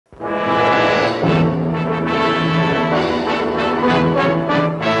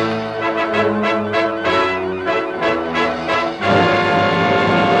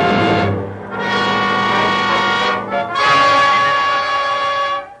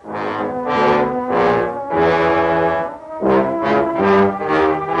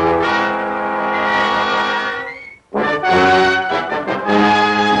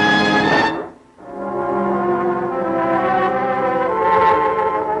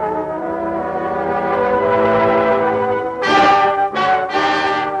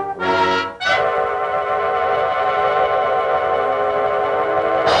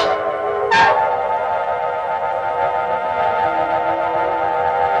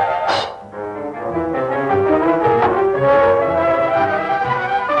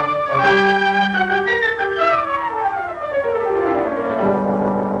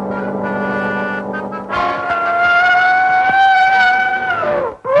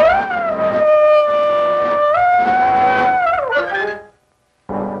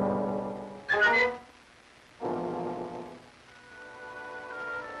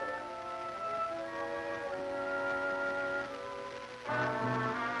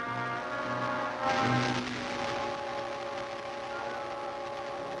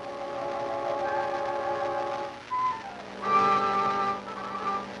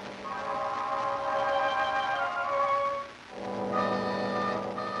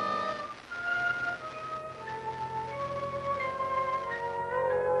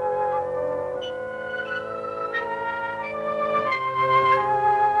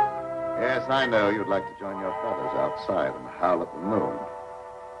I know, you'd like to join your brothers outside and howl at the moon.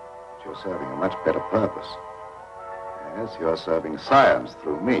 But you're serving a much better purpose. Yes, you're serving science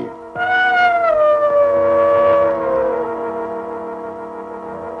through me.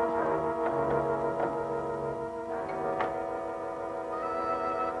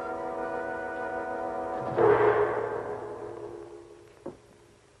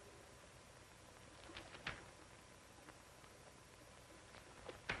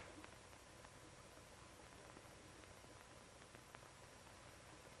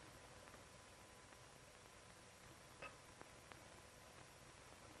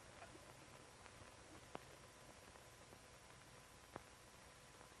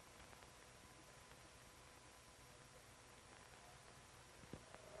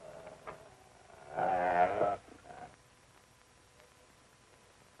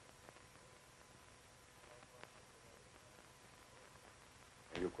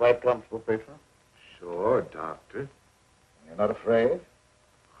 Are you quite comfortable, Petro? Sure, Doctor. You're not afraid?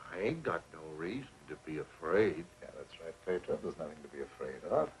 I ain't got no reason to be afraid. Yeah, that's right, Petro. There's nothing to be afraid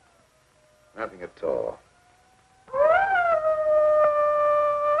of. Nothing at all.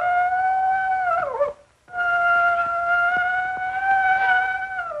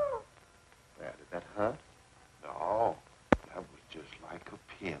 There, did that hurt? No, that was just like a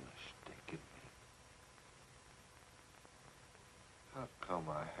pin sticking me. How come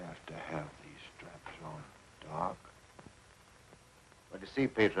I have to have these straps on, Doc? Well, you see,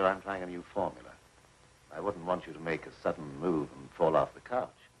 Petro, I'm trying a new formula. I wouldn't want you to make a sudden move and fall off the couch.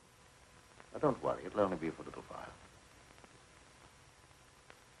 Now, don't worry. It'll only be for a little while.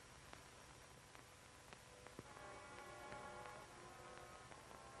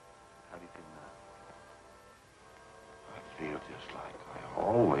 How do you feel now? I feel just like I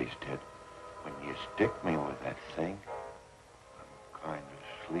always did when you stick me with that thing. I'm kind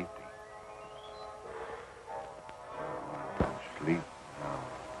of sleepy. I'm sleepy now.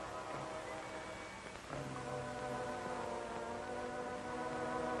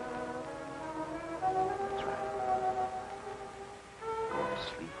 That's right. Go to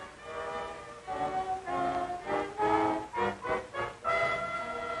sleep.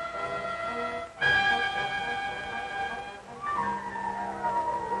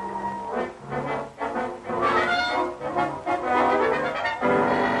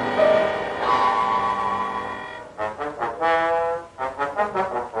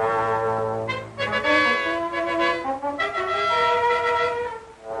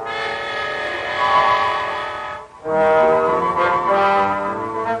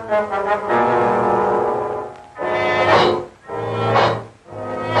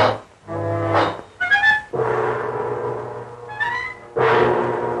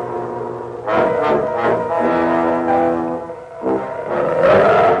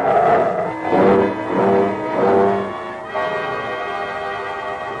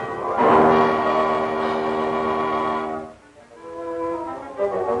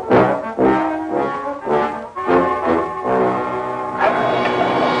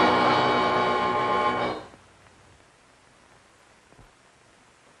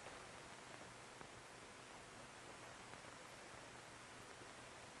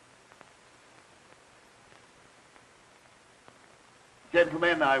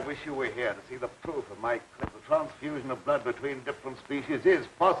 Gentlemen, I wish you were here to see the proof of my claim. The transfusion of blood between different species is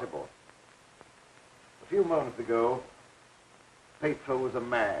possible. A few moments ago, Petro was a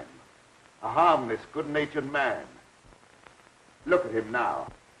man. A harmless, good-natured man. Look at him now.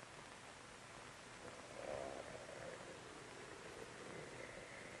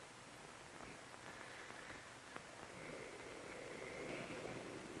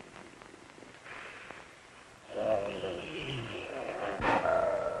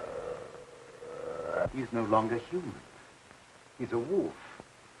 He's no longer human. He's a wolf,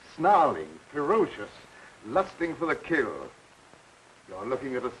 snarling, ferocious, lusting for the kill. You're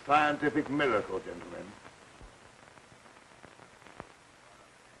looking at a scientific miracle, gentlemen.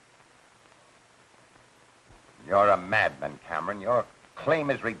 You're a madman, Cameron. Your claim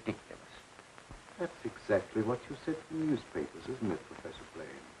is ridiculous. That's exactly what you said in the newspapers, isn't it, Professor Blaine?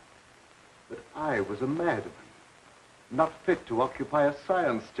 That I was a madman, not fit to occupy a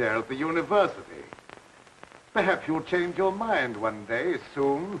science chair at the university. Perhaps you'll change your mind one day,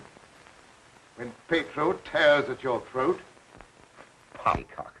 soon, when Petro tears at your throat.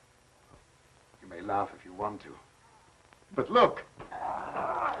 Poppycock. You may laugh if you want to. But look.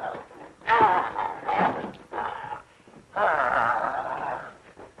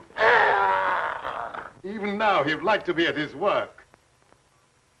 Even now, he'd like to be at his work.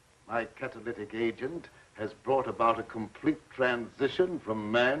 My catalytic agent has brought about a complete transition from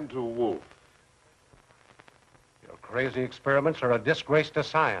man to wolf. crazy experiments are a disgrace to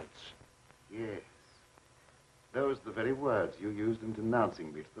science. Yes. Those are the very words you used in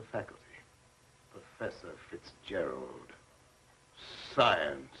denouncing me to the faculty. Professor Fitzgerald.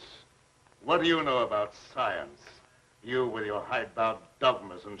 Science. What do you know about science? You with your hidebound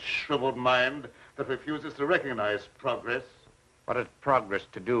dogmas and shriveled mind that refuses to recognize progress. What has progress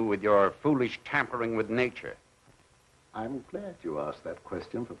to do with your foolish tampering with nature? I'm glad you asked that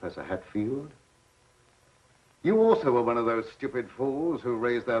question, Professor Hatfield. You also were one of those stupid fools who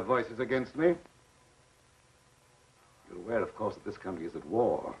raised their voices against me. You're aware, of course, that this country is at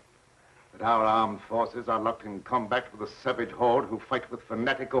war. That our armed forces are locked in combat with a savage horde who fight with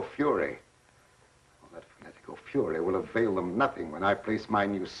fanatical fury. Well, that fanatical fury will avail them nothing when I place my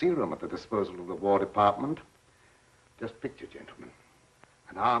new serum at the disposal of the War Department. Just picture, gentlemen,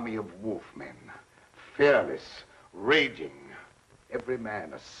 an army of wolfmen, fearless, raging, every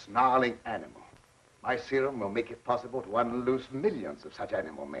man a snarling animal. My serum will make it possible to unloose millions of such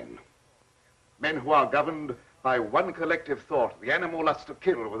animal men. Men who are governed by one collective thought, the animal lust to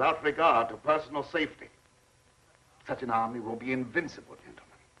kill without regard to personal safety. Such an army will be invincible, gentlemen.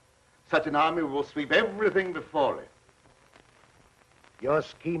 Such an army will sweep everything before it. Your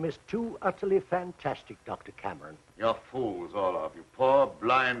scheme is too utterly fantastic, Dr. Cameron. You're fools, all of you. Poor,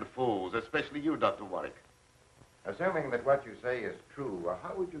 blind fools, especially you, Dr. Warwick. Assuming that what you say is true,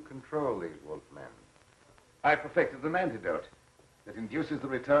 how would you control these wolfmen? I perfected an antidote that induces the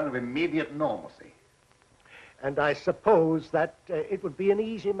return of immediate normalcy. And I suppose that it would be an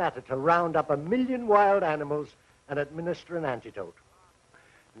easy matter to round up 1 million wild animals and administer an antidote.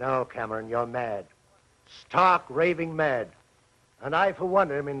 No, Cameron, you're mad. Stark, raving mad. And I, for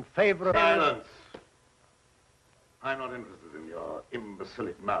one, am in favor of... Silence! I'm not interested in your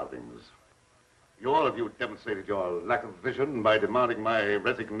imbecilic mouthings. All of you demonstrated your lack of vision by demanding my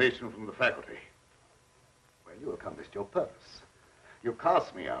resignation from the faculty. Well, you accomplished your purpose. You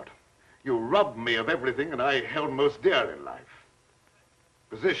cast me out. You robbed me of everything that I held most dear in life.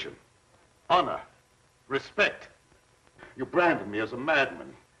 Position, honor, respect. You branded me as a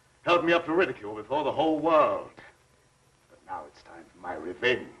madman, held me up to ridicule before the whole world. But now it's time for my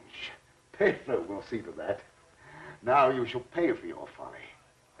revenge. Petro will see to that. Now you shall pay for your folly.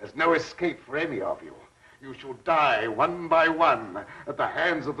 There's no escape for any of you. You shall die one by one at the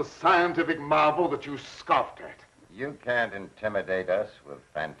hands of the scientific marvel that you scoffed at. You can't intimidate us with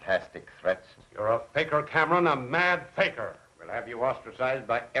fantastic threats. You're a faker, Cameron, a mad faker. We'll have you ostracized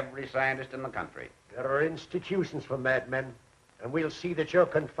by every scientist in the country. There are institutions for madmen, and we'll see that you're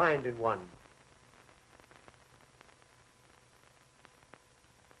confined in one.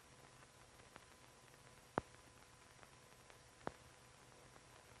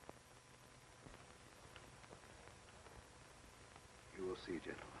 You will see,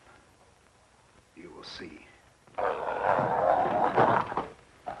 gentlemen. You will see.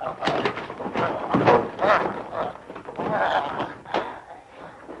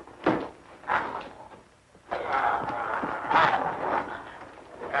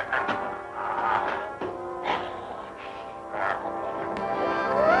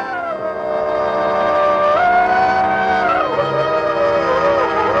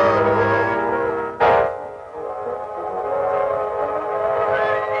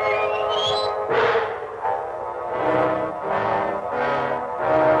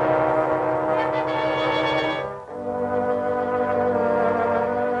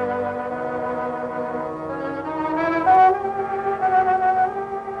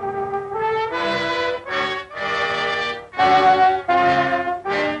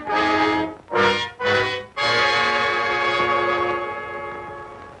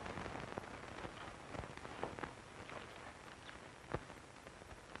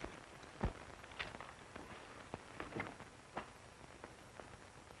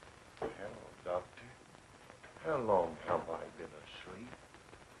 How long have I been asleep?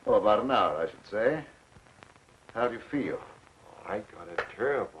 Oh, about an hour, I should say. How do you feel? I got a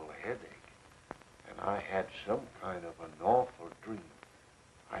terrible headache, and I had some kind of an awful dream.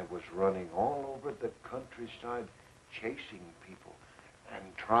 I was running all over the countryside, chasing people and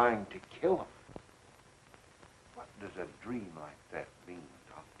trying to kill them. What does a dream like that mean,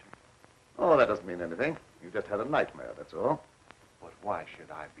 Doctor? Oh, that doesn't mean anything. You just had a nightmare, that's all. But why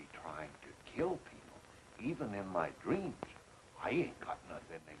should I be trying to kill people, even in my dreams? I ain't got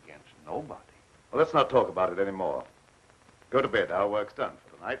nothing against nobody. Well, let's not talk about it anymore. Go to bed. Our work's done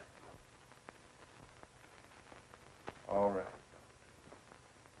for tonight. All right.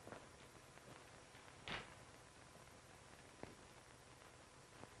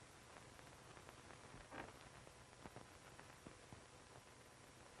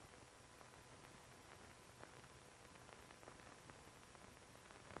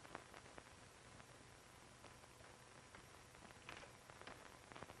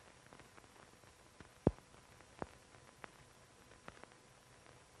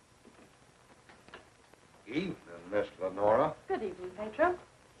 evening, Petro.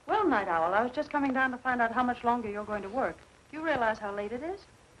 Well, Night Owl, I was just coming down to find out how much longer you're going to work. Do you realize how late it is?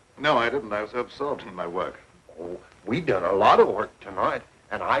 No, I didn't. I was so absorbed in my work. Oh, we done a lot of work tonight,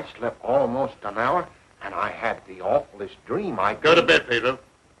 and I slept almost an hour, and I had the awfulest dream. Go to bed, Pedro.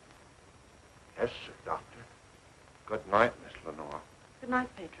 Yes, sir, Doctor. Good night, Miss Lenora. Good night,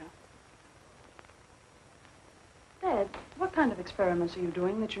 Petro. Dad, what kind of experiments are you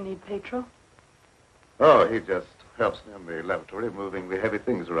doing that you need Petro? Oh, he just helps me in the laboratory, moving the heavy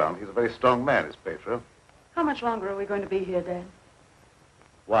things around. He's a very strong man, is Petro. How much longer are we going to be here, Dad?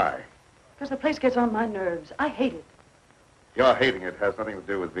 Why? Because the place gets on my nerves. I hate it. Your hating it has nothing to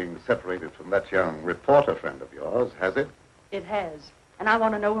do with being separated from that young reporter friend of yours, has it? It has. And I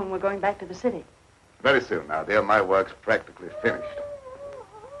want to know when we're going back to the city. Very soon now, dear. My work's practically finished.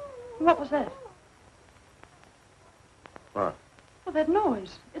 What was that? What? Well, that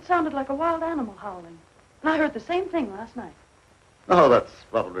noise. It sounded like a wild animal howling. And I heard the same thing last night. Oh, that's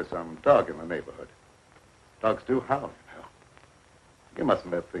probably some dog in the neighborhood. Dogs do howl, you know. You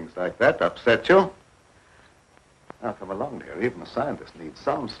mustn't let things like that upset you. Now, come along, dear. Even a scientist needs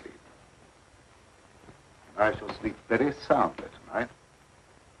sound sleep. I shall sleep very soundly tonight.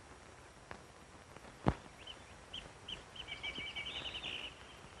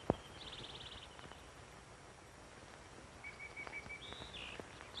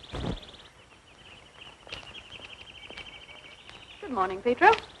 Good morning,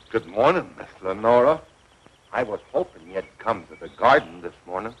 Petro. Good morning, Miss Lenora. I was hoping you'd come to the garden this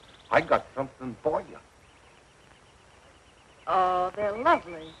morning. I got something for you. Oh, they're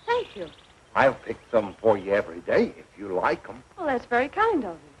lovely. Thank you. I'll pick some for you every day if you like them. Well, that's very kind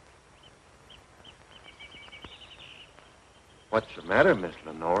of you. What's the matter, Miss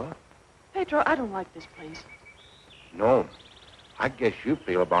Lenora? Petro, I don't like this place. No, I guess you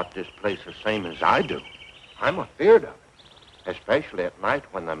feel about this place the same as I do. I'm afeard of it, especially at night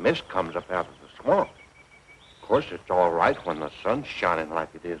when the mist comes up out of the swamp. Of course, it's all right when the sun's shining like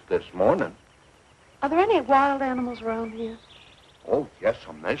it is this morning. Are there any wild animals around here? Oh, yes,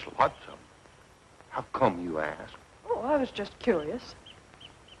 there's lots of them. How come you ask? Oh, I was just curious.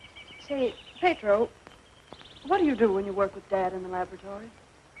 Say, Petro, what do you do when you work with Dad in the laboratory?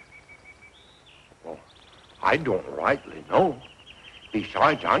 Well, I don't rightly know.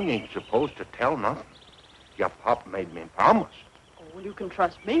 Besides, I ain't supposed to tell nothing. Your pop made me promise. Oh, well, you can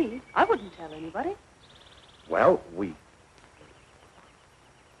trust me. I wouldn't tell anybody. Well,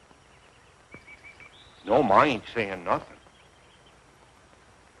 No, I ain't saying nothing.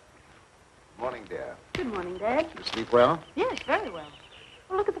 Morning, dear. Good morning, Dad. You sleep well? Yes, very well.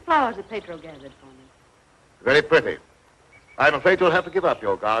 Well, look at the flowers that Petro gathered for me. Very pretty. I'm afraid you'll have to give up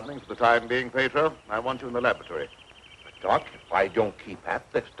your gardening for the time being, Petro. I want you in the laboratory. But, Doc, if I don't keep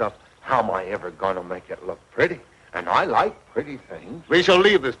at this stuff, how am I ever going to make it look pretty? And I like pretty things. We shall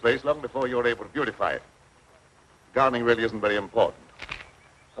leave this place long before you're able to beautify it. Gardening really isn't very important.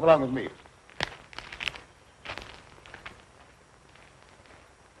 Come along with me.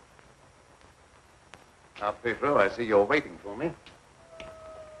 Now, Petro, I see you're waiting for me.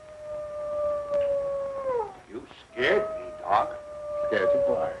 You scared me, Doc. Scared you?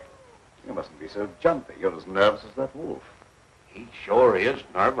 Why? You mustn't be so jumpy. You're as nervous as that wolf. He sure is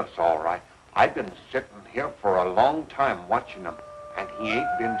nervous, all right. I've been sitting here for a long time watching him, and he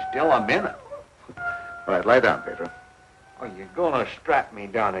ain't been still a minute. All right, lie down, Petro. Are you going to strap me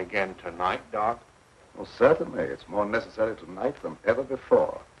down again tonight, Doc? Well, certainly. It's more necessary tonight than ever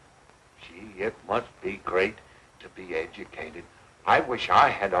before. Gee, it must be great to be educated. I wish I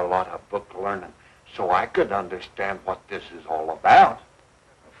had a lot of book learning so I could understand what this is all about.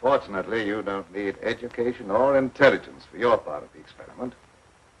 Fortunately, you don't need education or intelligence for your part of the experiment.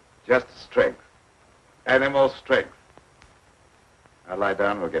 Just strength. Animal strength. Now lie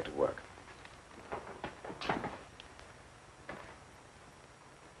down and we'll get to work.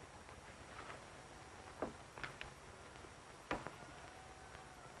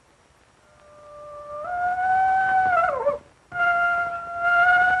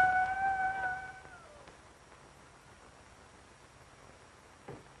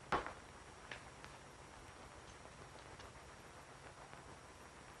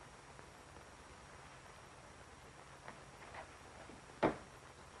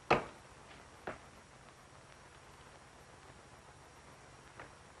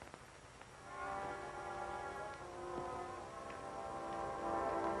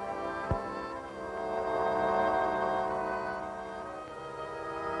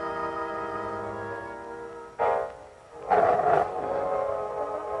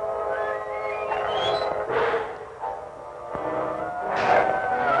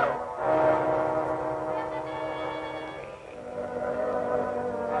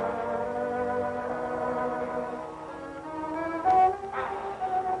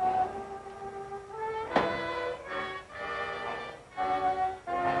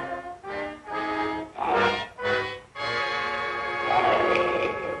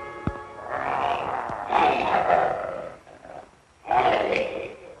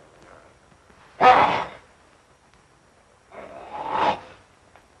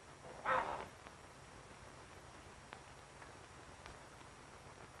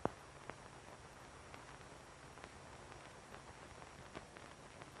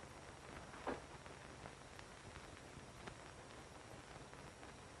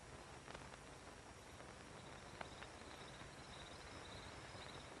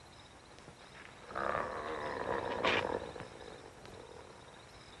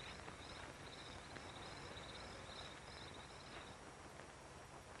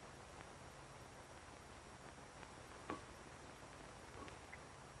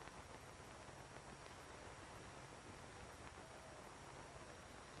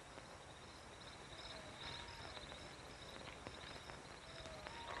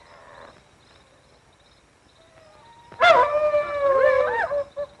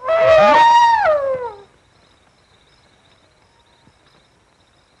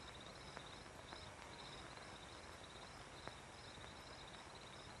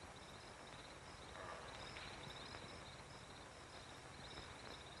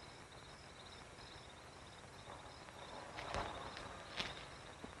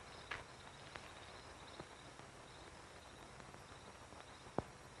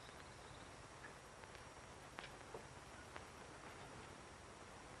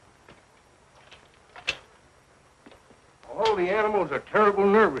 all the animals are terrible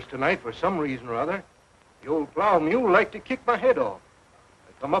nervous tonight for some reason or other. The old plow mule liked to kick my head off.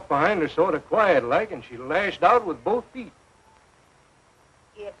 I come up behind her sort of quiet-like, and she lashed out with both feet.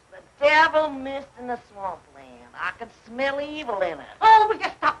 It's the devil mist in the swampland. I could smell evil in it. Oh, will you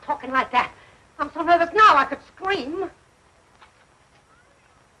stop talking like that? I'm so nervous now I could scream.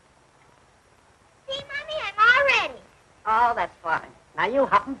 See, Mommy, I'm all ready. Oh, that's fine. Now you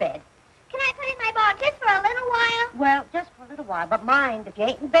hop in bed. Can I put in my ball just for a little while? Well, just for a little while. But mind, if you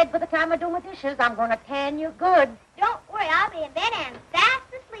ain't in bed by the time I do my dishes, I'm going to tan you good. Don't worry, I'll be in bed and fast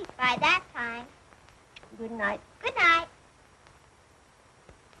asleep by that time. Good night. Good night.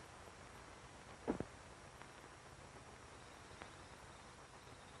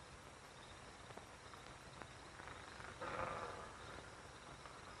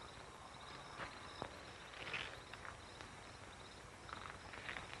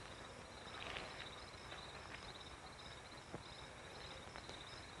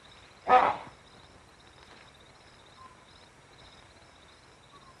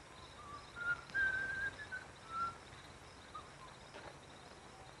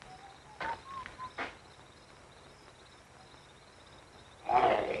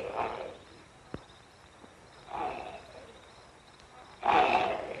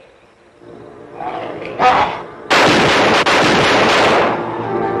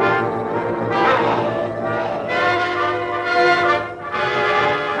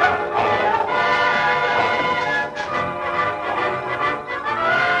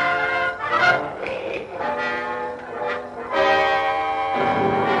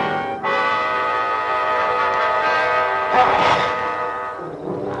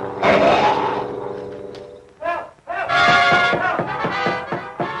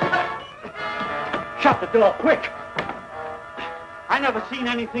 Door, quick! I never seen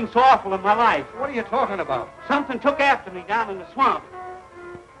anything so awful in my life. What are you talking about? Something took after me down in the swamp.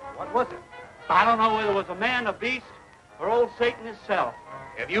 What was it? I don't know whether it was a man, a beast, or old Satan himself.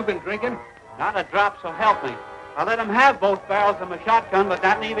 Have you been drinking? Not a drop, so help me. I let him have both barrels of my shotgun, but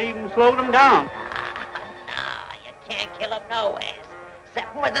that never even slowed him down. No, you can't kill him no ways,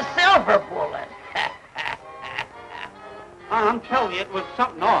 except with a silver bullet. I'm telling you, it was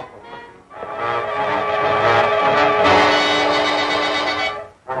something awful.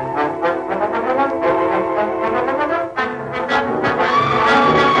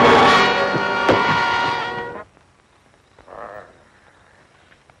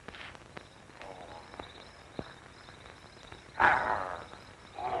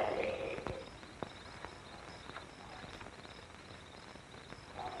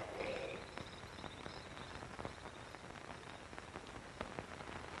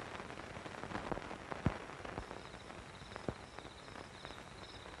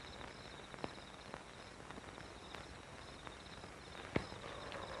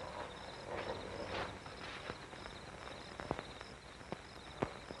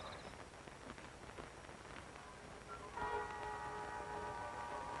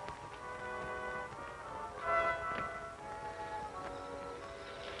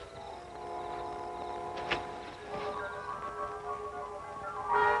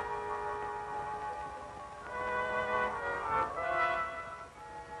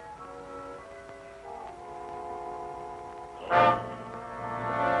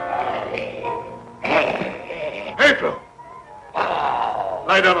 Petro!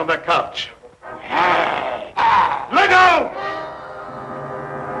 Lie down on that couch. Lie down!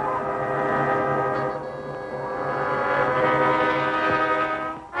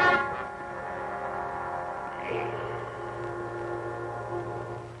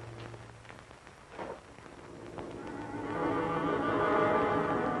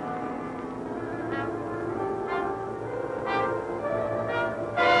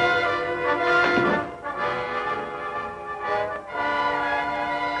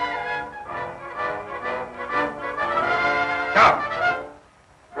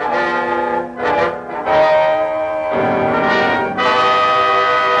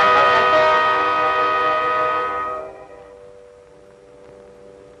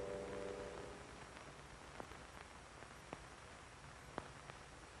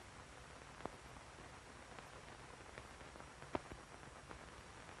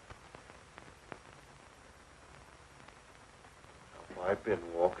 I've been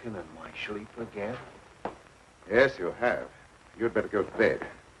walking in my sleep again. Yes, you have. You'd better go to bed.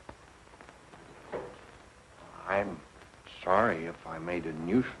 I'm sorry if I made a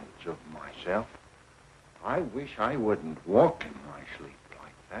nuisance of myself. I wish I wouldn't walk in my sleep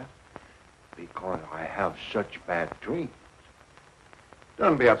like that, because I have such bad dreams.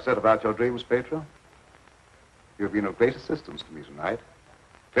 Don't be upset about your dreams, Petro. You've been of great assistance to me tonight.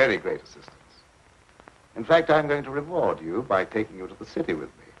 Very great assistance. In fact, I'm going to reward you by taking you to the city with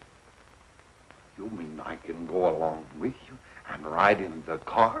me. You mean I can go along with you and ride in the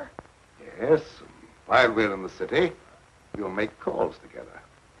car? Yes, and while we're in the city, we'll make calls together.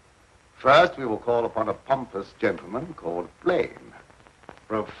 First, we will call upon a pompous gentleman called Blaine.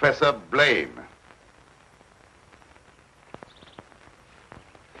 Professor Blaine.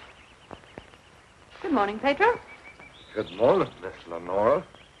 Good morning, Petro. Good morning, Miss Lenora.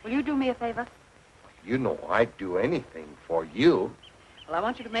 Will you do me a favor? You know I'd do anything for you. Well, I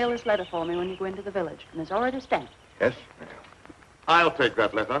want you to mail this letter for me when you go into the village. And it's already stamped. Yes, ma'am. I'll take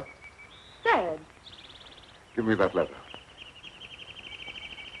that letter. Dad. Give me that letter.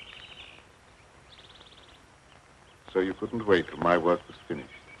 So you couldn't wait till my work was finished.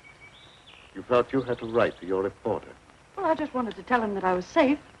 You felt you had to write to your reporter. Well, I just wanted to tell him that I was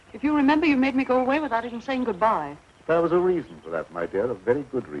safe. If you remember, you made me go away without even saying goodbye. There was a reason for that, my dear, a very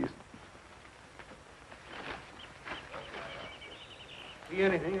good reason. See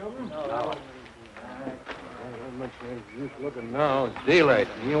anything of him? No. Not much use looking now. It's daylight,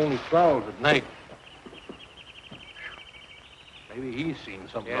 and he only prowls at night. Maybe he's seen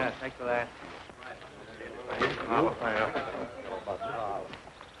something. Yeah, thanks for that.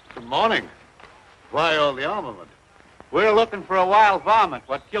 Good morning. Why all the armament? We're looking for a wild varmint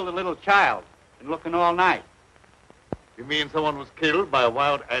what killed a little child. Been looking all night. You mean someone was killed by a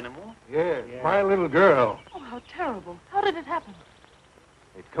wild animal? Yeah, my little girl. Oh, how terrible. How did it happen?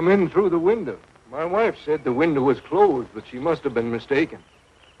 It come in through the window. My wife said the window was closed, but she must have been mistaken.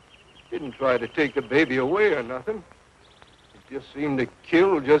 Didn't try to take the baby away or nothing. It just seemed to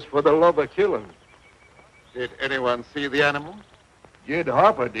kill just for the love of killing. Did anyone see the animal? Jed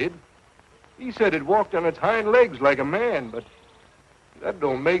Harper did. He said it walked on its hind legs like a man, but that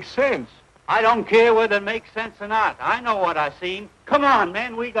don't make sense. I don't care whether it makes sense or not. I know what I seen. Come on,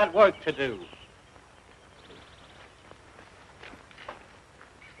 men, we got work to do.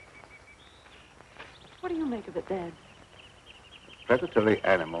 What do you make of it, Dad? A predatory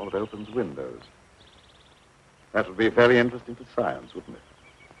animal that opens windows. That would be fairly interesting to science, wouldn't it?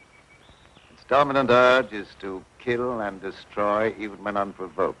 Its dominant urge is to kill and destroy even when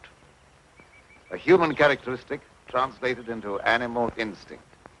unprovoked. A human characteristic translated into animal instinct.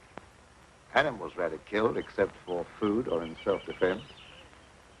 Animals rarely killed except for food or in self-defense.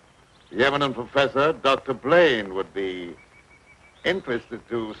 The eminent professor, Dr. Blaine, would be interested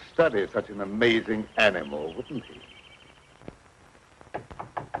to study such an amazing animal, wouldn't he?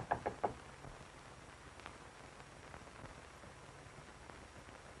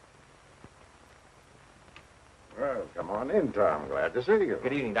 Well, come on in, Tom. Glad to see you.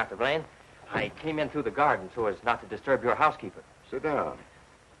 Good evening, Dr. Blaine. I came in through the garden so as not to disturb your housekeeper. Sit down.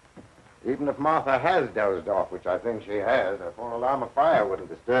 Even if Martha has dozed off, which I think she has, a full alarm of fire wouldn't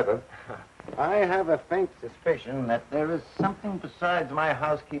disturb her. I have a faint suspicion that there is something besides my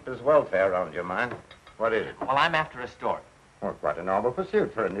housekeeper's welfare on your mind. What is it? Well, I'm after a story. Well, quite a novel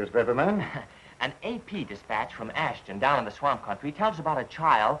pursuit for a newspaperman. An AP dispatch from Ashton down in the swamp country tells about a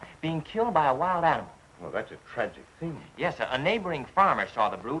child being killed by a wild animal. Well, that's a tragic thing. Yes, a neighboring farmer saw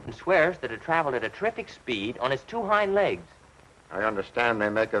the brute and swears that it traveled at a terrific speed on its two hind legs. I understand they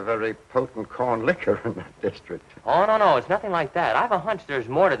make a very potent corn liquor in that district. Oh, no, it's nothing like that. I've a hunch there's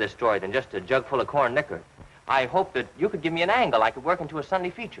more to this story than just a jug full of corn liquor. I hope that you could give me an angle I could work into a Sunday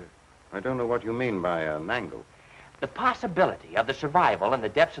feature. I don't know what you mean by an angle. The possibility of the survival in the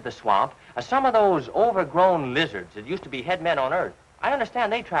depths of the swamp of some of those overgrown lizards that used to be head men on Earth. I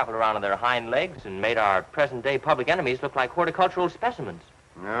understand they traveled around on their hind legs and made our present-day public enemies look like horticultural specimens.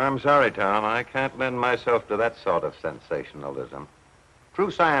 No, I'm sorry, Tom. I can't lend myself to that sort of sensationalism. True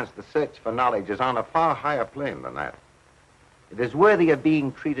science, the search for knowledge, is on a far higher plane than that. It is worthy of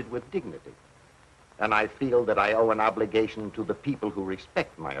being treated with dignity. And I feel that I owe an obligation to the people who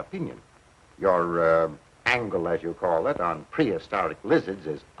respect my opinion. Your angle, as you call it, on prehistoric lizards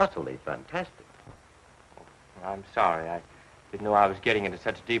is utterly fantastic. I'm sorry. I didn't know I was getting into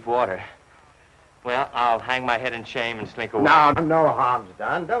such deep water. Well, I'll hang my head in shame and slink away. No harm's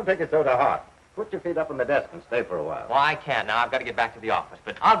done. Don't take it so to heart. Put your feet up on the desk and stay for a while. Well, I can't now. I've got to get back to the office.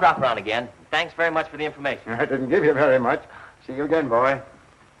 But I'll drop around again. Thanks very much for the information. I didn't give you very much. See you again, boy.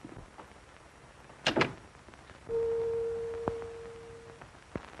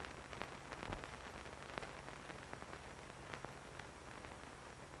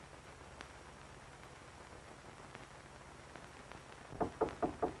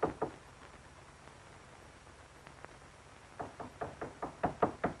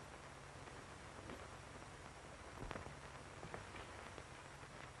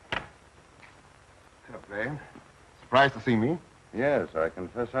 Blaine. Surprised to see me? Yes, I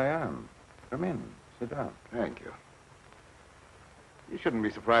confess I am. Come in. Sit down. Thank you. You shouldn't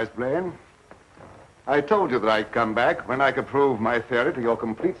be surprised, Blaine. I told you that I'd come back when I could prove my theory to your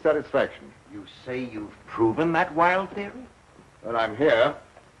complete satisfaction. You say you've proven that wild theory? But I'm here.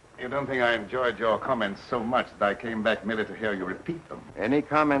 You don't think I enjoyed your comments so much that I came back merely to hear you repeat them? Any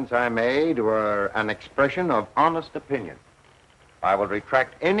comments I made were an expression of honest opinion. I will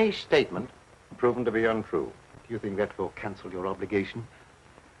retract any statement proven to be untrue. Do you think that will cancel your obligation?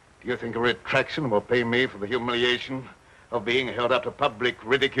 Do you think a retraction will pay me for the humiliation of being held up to public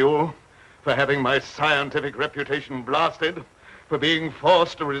ridicule, for having my scientific reputation blasted, for being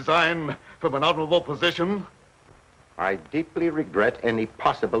forced to resign from an honorable position? I deeply regret any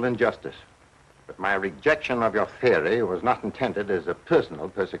possible injustice, but my rejection of your theory was not intended as a personal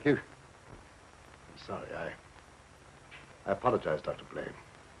persecution. I'm sorry. I apologize, Dr. Blaine.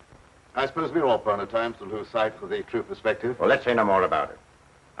 I suppose we're all prone at times to lose sight of the true perspective. Well, let's say no more about it.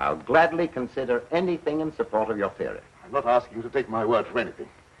 I'll gladly consider anything in support of your theory. I'm not asking you to take my word for anything.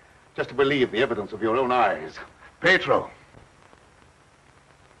 Just to believe the evidence of your own eyes. Petro.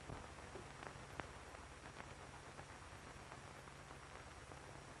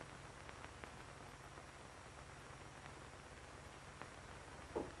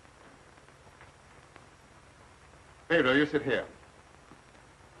 Pedro, you sit here.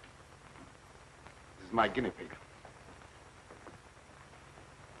 This is my guinea pig.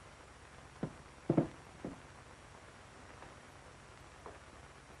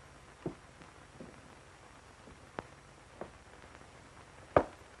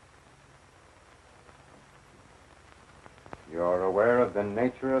 You're aware of the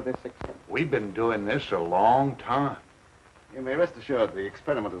nature of this experiment? We've been doing this a long time. You may rest assured the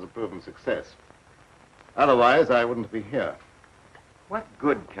experiment is a proven success. Otherwise, I wouldn't be here. What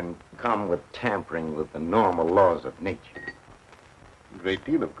good can come with tampering with the normal laws of nature? A great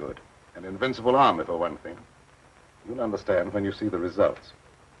deal of good. An invincible army, for one thing. You'll understand when you see the results.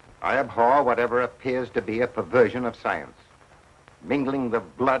 I abhor whatever appears to be a perversion of science. Mingling the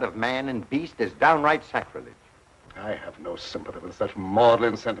blood of man and beast is downright sacrilege. I have no sympathy with such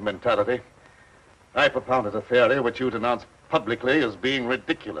maudlin sentimentality. I propounded a theory which you denounced publicly as being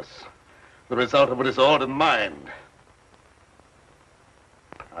ridiculous. The result of a disordered mind.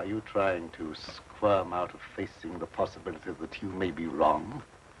 Are you trying to squirm out of facing the possibility that you may be wrong?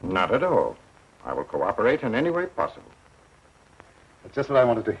 Not at all. I will cooperate in any way possible. That's just what I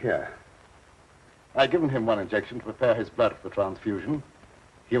wanted to hear. I've given him one injection to prepare his blood for the transfusion.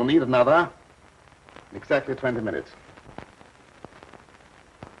 He'll need another in exactly 20 minutes.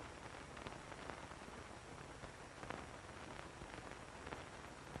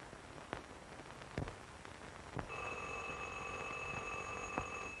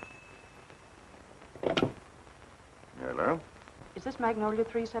 Hello? Is this Magnolia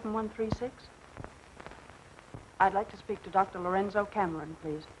 37136? I'd like to speak to Dr. Lorenzo Cameron,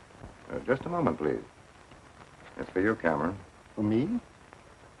 please. Just a moment, please. It's for you, Cameron. For me?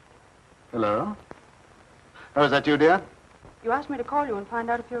 Hello? Oh, is that you, dear? You asked me to call you and find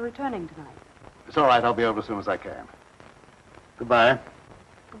out if you're returning tonight. It's all right. I'll be over as soon as I can. Goodbye.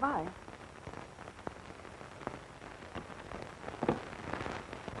 Goodbye.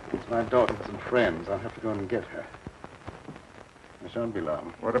 It's my daughter with some friends. I'll have to go and get her. I shan't be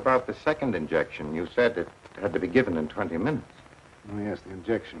long. What about the second injection? You said it had to be given in 20 minutes. Oh, yes, the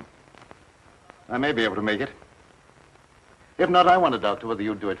injection. I may be able to make it. If not, I wonder, Doctor, whether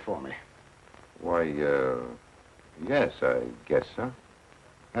you'd do it for me. Why, yes, I guess so.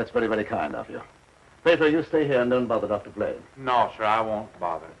 That's very, very kind of you. Petro, you stay here and don't bother Dr. Blaine. No, sir, I won't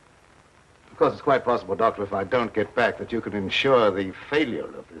bother. Of course, it's quite possible, Doctor, if I don't get back, that you could ensure the failure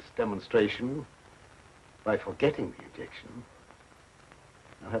of this demonstration by forgetting the injection.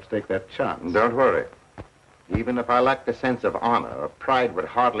 I'll have to take that chance. Don't worry. Even if I lacked a sense of honor, pride would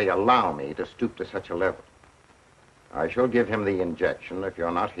hardly allow me to stoop to such a level. I shall give him the injection if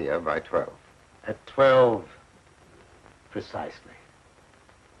you're not here by 12. At 12, precisely.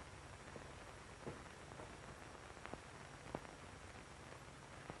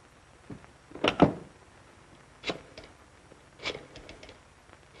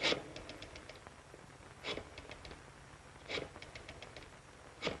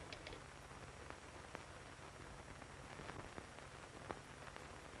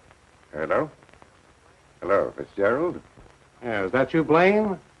 Hello? Hello, Fitzgerald? Yeah, is that you,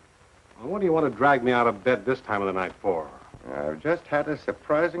 Blaine? Well, what do you want to drag me out of bed this time of the night for? I've just had a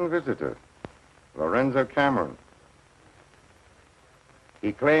surprising visitor, Lorenzo Cameron.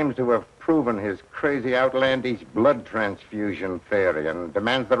 He claims to have proven his crazy, outlandish blood transfusion theory and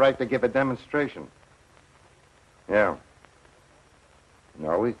demands the right to give a demonstration. Yeah.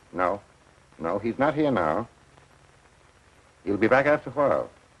 No, he's not here now. He'll be back after a while.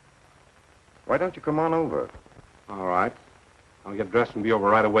 Why don't you come on over? All right. I'll get dressed and be over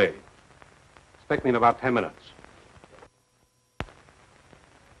right away. Expect me in about 10 minutes.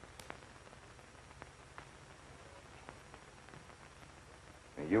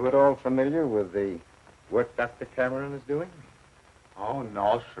 Are you at all familiar with the work Dr. Cameron is doing? Oh,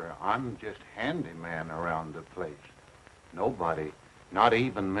 no, sir. I'm just handyman around the place. Nobody, not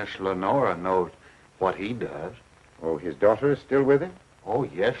even Miss Lenora, knows what he does. Oh, his daughter is still with him? Oh,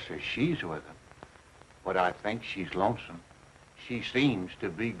 yes, sir. She's with him. But I think she's lonesome. She seems to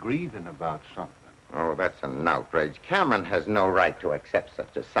be grieving about something. Oh, that's an outrage. Cameron has no right to accept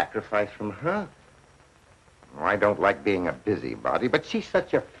such a sacrifice from her. Oh, I don't like being a busybody, but she's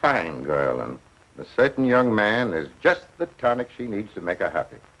such a fine girl, and a certain young man is just the tonic she needs to make her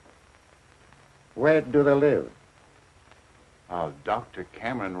happy. Where do they live? Dr.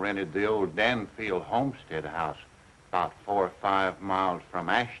 Cameron rented the old Danfield homestead house about 4 or 5 miles from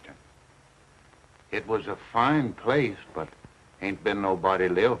Ashton. It was a fine place, but ain't been nobody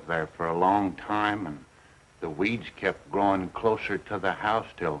lived there for a long time, and the weeds kept growing closer to the house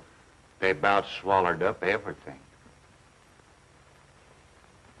till they about swallowed up everything.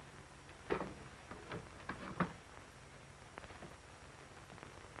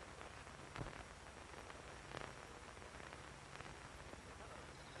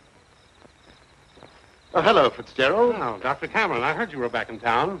 Oh, hello, Fitzgerald. Oh, Dr. Cameron, I heard you were back in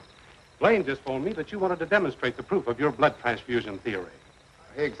town. Blaine just phoned me that you wanted to demonstrate the proof of your blood transfusion theory.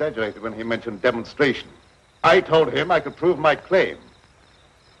 He exaggerated when he mentioned demonstration. I told him I could prove my claim.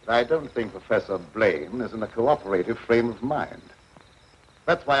 But I don't think Professor Blaine is in a cooperative frame of mind.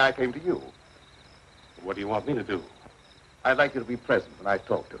 That's why I came to you. What do you want me to do? I'd like you to be present when I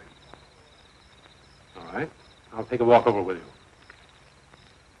talk to him. All right. I'll take a walk over with you.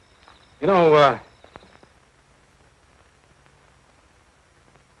 You know,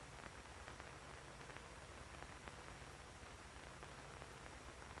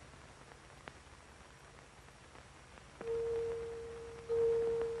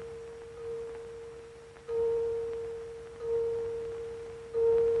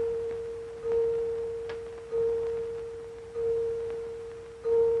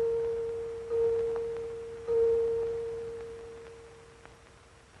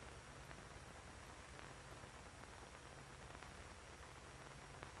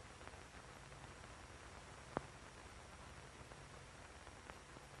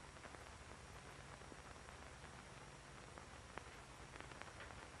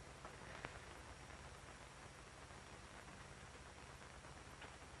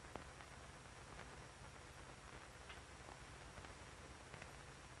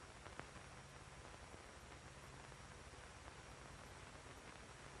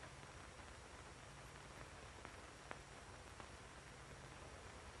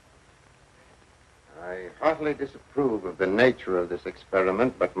 I heartily disapprove of the nature of this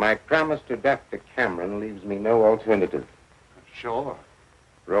experiment, but my promise to Dr. Cameron leaves me no alternative. Sure.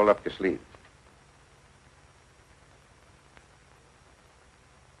 Roll up your sleeves.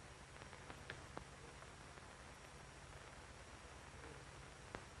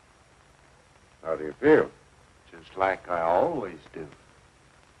 How do you feel? Just like I always do.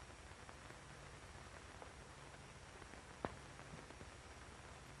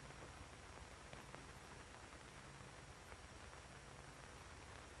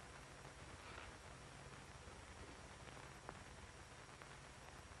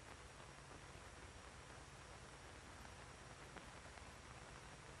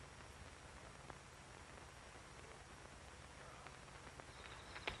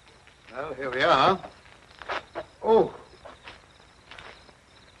 Well, here we are. Oh.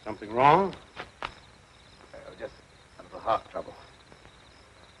 something wrong? Just a little heart trouble.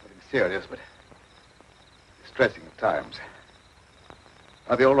 Nothing serious, but distressing at times.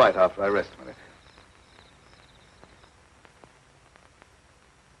 I'll be all right after I rest a minute.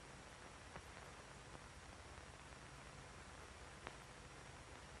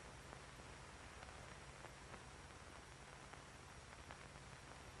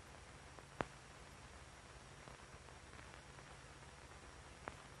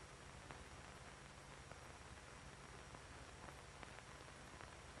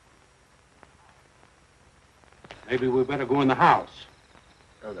 Maybe we better go in the house.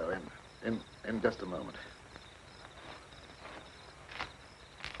 Oh, no, in just a moment.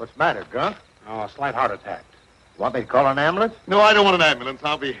 What's the matter, Grunt? Oh, a slight heart attack. Want me to call an ambulance? No, I don't want an ambulance.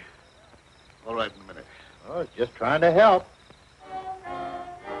 I'll be all right in a minute. Oh, just trying to help.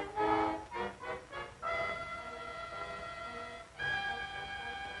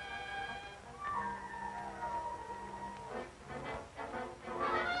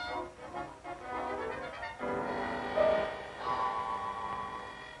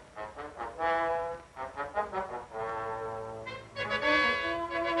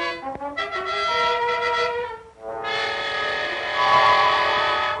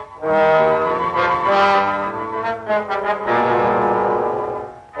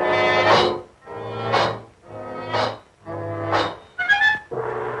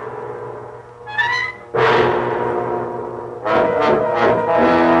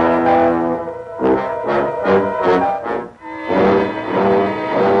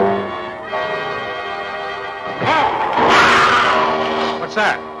 What's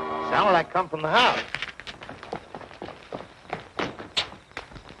that? Sounded like come from the house.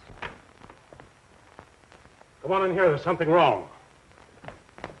 Come on in here. There's something wrong.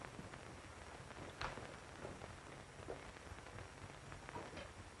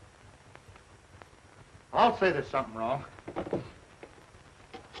 I'll say there's something wrong.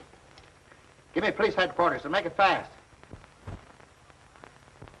 Give me police headquarters and make it fast.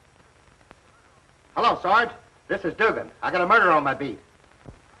 Hello, Sarge. This is Dugan. I got a murder on my beat.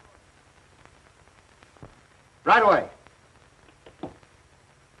 Right away.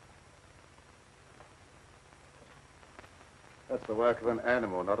 That's the work of an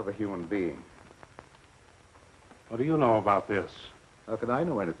animal, not of a human being. What do you know about this? How could I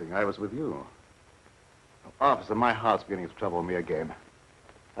know anything? I was with you. Officer, my heart's beginning to trouble me again.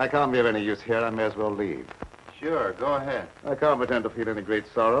 I can't be of any use here. I may as well leave. Sure, go ahead. I can't pretend to feel any great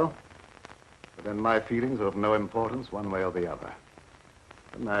sorrow. But then my feelings are of no importance one way or the other.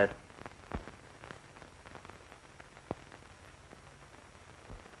 Good night.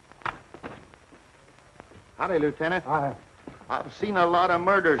 Howdy, Lieutenant. I've seen a lot of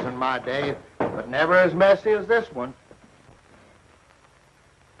murders in my day, but never as messy as this one.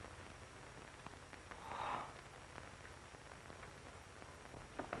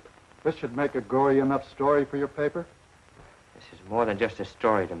 This should make a gory enough story for your paper? This is more than just a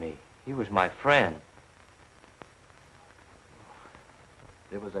story to me. He was my friend.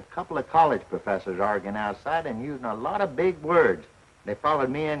 There was a couple of college professors arguing outside and using a lot of big words. They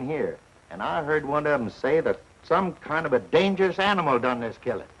followed me in here, and I heard one of them say that some kind of a dangerous animal done this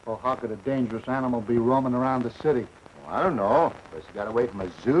killing. Well, how could a dangerous animal be roaming around the city? Well, I don't know. Guess he got away from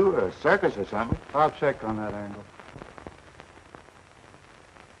a zoo or a circus or something. I'll check on that angle.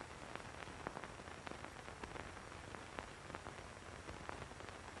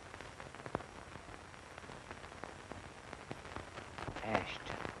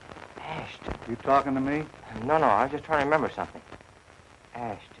 Ashton. You talking to me? No, I was just trying to remember something.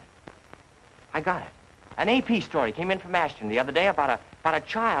 Ashton. I got it. An AP story came in from Ashton the other day about a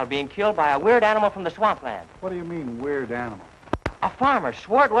child being killed by a weird animal from the swampland. What do you mean, weird animal? A farmer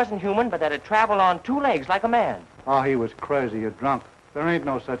swore it wasn't human, but that it traveled on 2 legs like a man. Oh, he was crazy or drunk. There ain't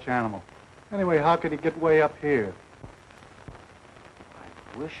no such animal. Anyway, how could he get way up here?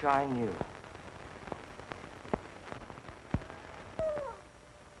 I wish I knew.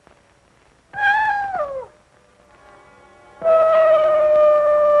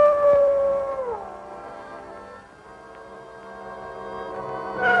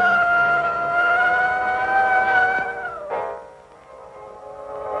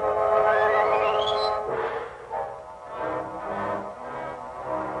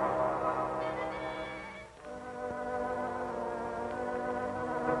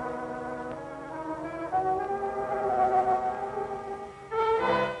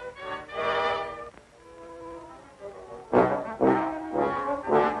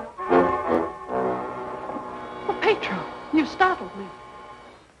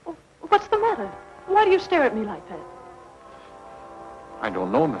 Why do you stare at me like that? I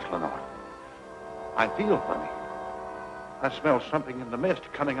don't know, Miss Lenora. I feel funny. I smell something in the mist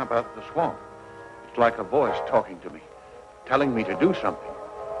coming up out of the swamp. It's like a voice talking to me, telling me to do something.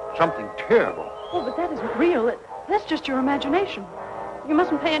 Something terrible. Oh, but that isn't real. That's just your imagination. You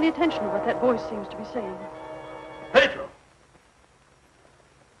mustn't pay any attention to what that voice seems to be saying. Petro!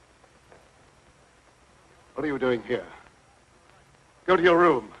 What are you doing here? Go to your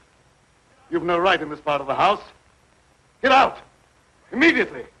room. You've no right in this part of the house. Get out!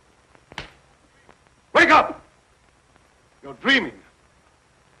 Immediately! Wake up! You're dreaming.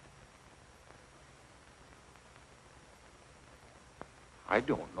 I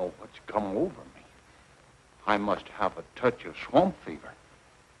don't know what's come over me. I must have a touch of swamp fever.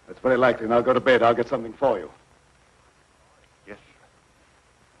 That's very likely. Now go to bed. I'll get something for you. Yes,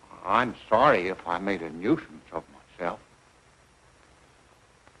 sir. I'm sorry if I made a nuisance of myself.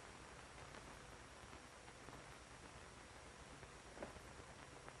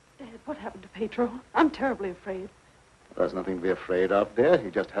 Dad, what happened to Petro? I'm terribly afraid. There's nothing to be afraid of, dear. He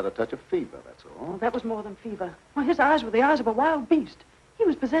just had a touch of fever, that's all. Oh, that was more than fever. Well, his eyes were the eyes of a wild beast. He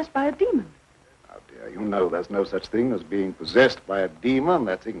was possessed by a demon. Now, dear, you know there's no such thing as being possessed by a demon.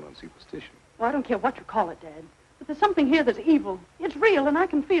 That's ignorant superstition. Well, I don't care what you call it, Dad. But there's something here that's evil. It's real, and I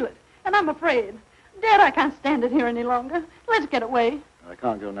can feel it. And I'm afraid. Dad, I can't stand it here any longer. Let's get away. I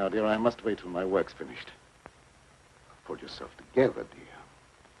can't go now, dear. I must wait till my work's finished. Pull yourself together,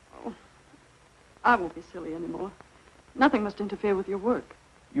 dear. Oh, I won't be silly anymore. Nothing must interfere with your work.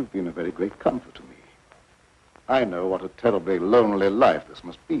 You've been a very great comfort to me. I know what a terribly lonely life this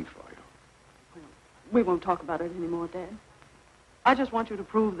must be for you. Well, we won't talk about it anymore, Dad. I just want you to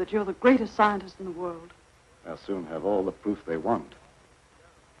prove that you're the greatest scientist in the world. They'll soon have all the proof they want.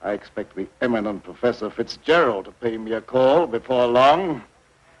 I expect the eminent Professor Fitzgerald to pay me a call before long,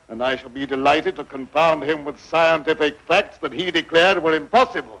 and I shall be delighted to confound him with scientific facts that he declared were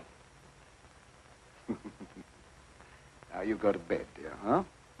impossible. Now you go to bed, dear, huh?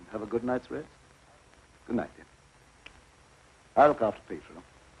 And have a good night's rest. Good night, dear. I'll look after Petro.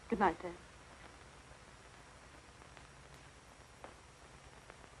 Good night, Dad.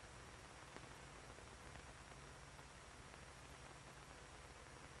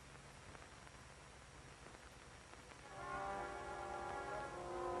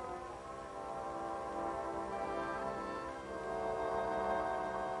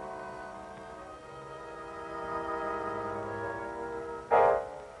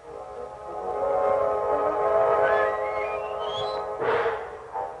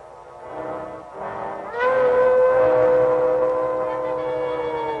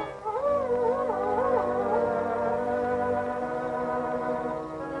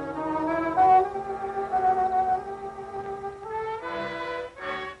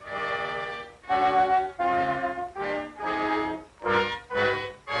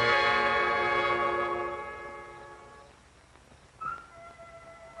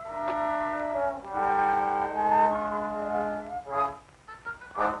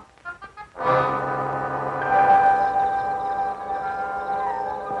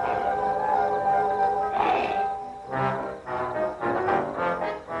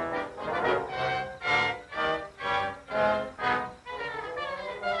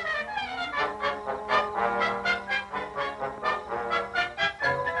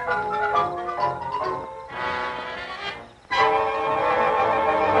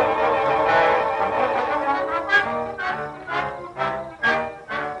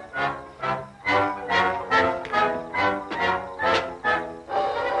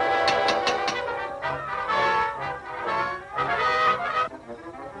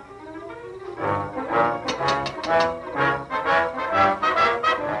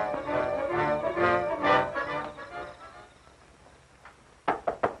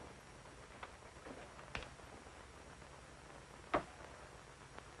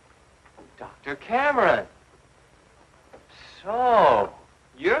 Dr. Cameron. So,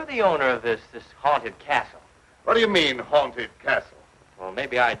 you're the owner of this haunted castle. What do you mean, haunted castle? Well,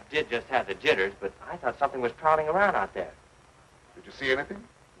 maybe I did just have the jitters, but I thought something was prowling around out there. Did you see anything?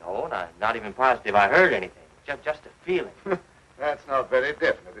 No, and I'm not even positive I heard anything. Just a feeling. That's not very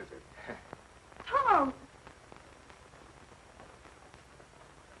definite, is it? Tom!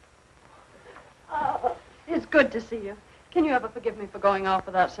 It's good to see you. Can you ever forgive me for going off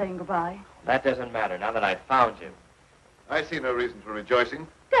without saying goodbye? That doesn't matter now that I've found you. I see no reason for rejoicing.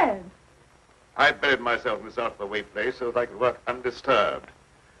 Dad! I buried myself in this out-of-the-way place so that I could work undisturbed,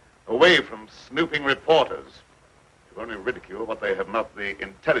 away from snooping reporters who only ridicule what they have not the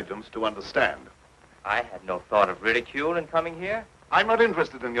intelligence to understand. I had no thought of ridicule in coming here. I'm not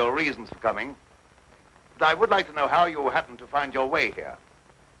interested in your reasons for coming, but I would like to know how you happened to find your way here.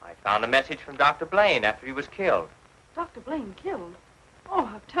 I found a message from Dr. Blaine after he was killed. Dr. Blaine killed? Oh,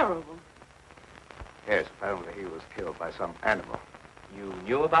 how terrible. Yes, apparently he was killed by some animal. You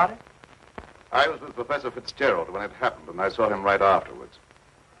knew about it? I was with Professor Fitzgerald when it happened, and I saw him right afterwards.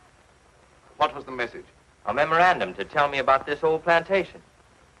 What was the message? A memorandum to tell me about this old plantation.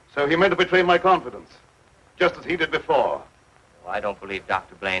 So he meant to betray my confidence, just as he did before. Well, I don't believe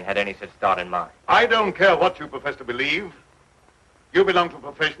Dr. Blaine had any such thought in mind. I don't care what you profess to believe. You belong to a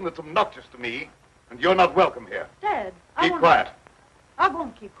profession that's obnoxious to me, and you're not welcome here. Dad, Keep quiet. I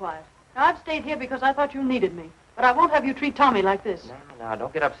won't keep quiet. Now, I've stayed here because I thought you needed me, but I won't have you treat Tommy like this. No,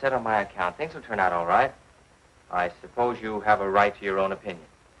 don't get upset on my account. Things will turn out all right. I suppose you have a right to your own opinion.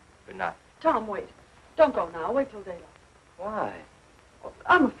 Good night. Tom, wait. Don't go now. Wait till daylight. Why? Well,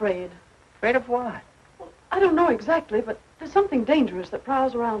 I'm afraid. Afraid of what? Well, I don't know exactly, but there's something dangerous that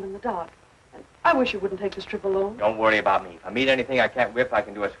prowls around in the dark. And I wish you wouldn't take this trip alone. Don't worry about me. If I meet anything I can't whip, I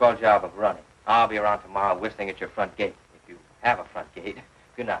can do a swell job of running. I'll be around tomorrow whistling at your front gate, if you have a front gate.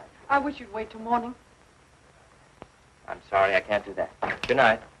 Good night. I wish you'd wait till morning. I'm sorry, I can't do that. Good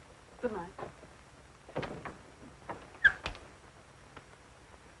night. Good night.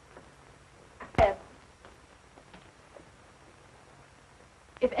 Ed,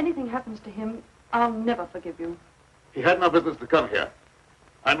 if anything happens to him, I'll never forgive you. He had no business to come here.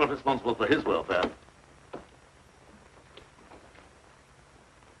 I'm not responsible for his welfare.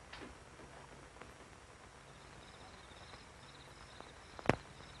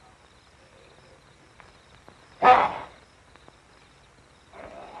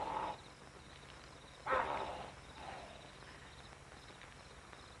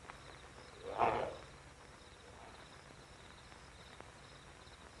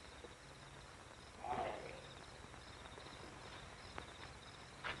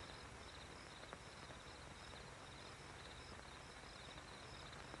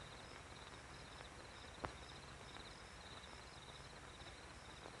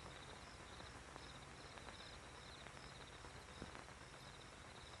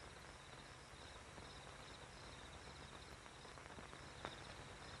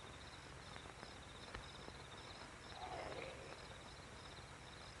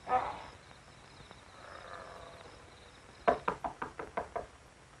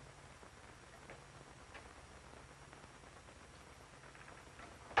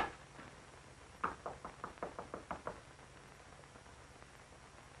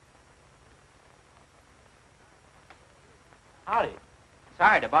 Howdy.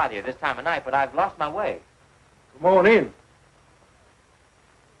 Sorry to bother you this time of night, but I've lost my way. Come on in.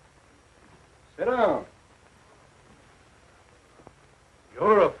 Sit down.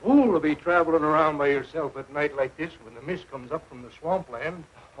 You're a fool to be traveling around by yourself at night like this when the mist comes up from the swampland.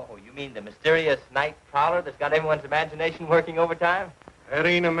 Oh, you mean the mysterious night prowler that's got everyone's imagination working overtime? That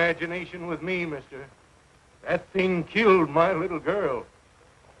ain't imagination with me, mister. That thing killed my little girl.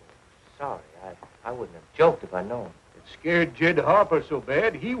 Sorry, I wouldn't have joked if I'd known. It scared Jed Harper so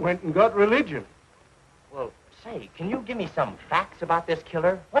bad, he went and got religion. Well, say, can you give me some facts about this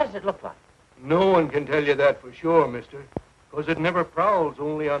killer? What does it look like? No one can tell you that for sure, mister. Because it never prowls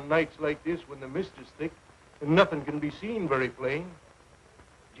only on nights like this when the mist is thick and nothing can be seen very plain.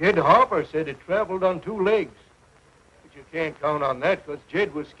 Jed Harper said it traveled on 2 legs. But you can't count on that because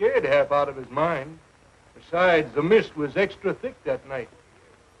Jed was scared half out of his mind. Besides, the mist was extra thick that night.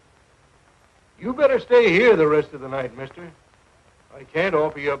 You better stay here the rest of the night, mister. I can't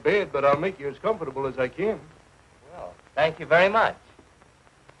offer you a bed, but I'll make you as comfortable as I can. Well, thank you very much.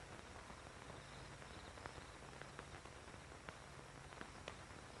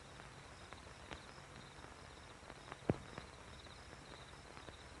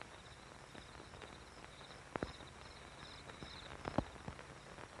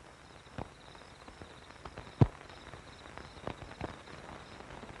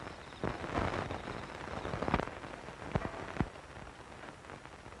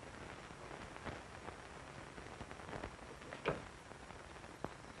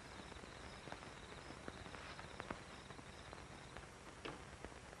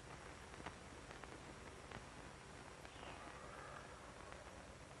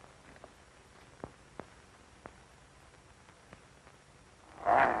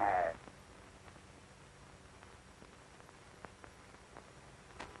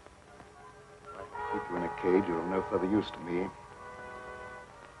 Keep you in a cage, you're of no further use to me. If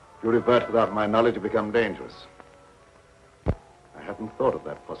you revert without my knowledge, you become dangerous. I hadn't thought of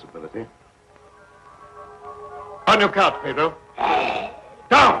that possibility. On your couch, Pedro.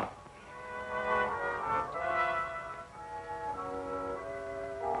 Down!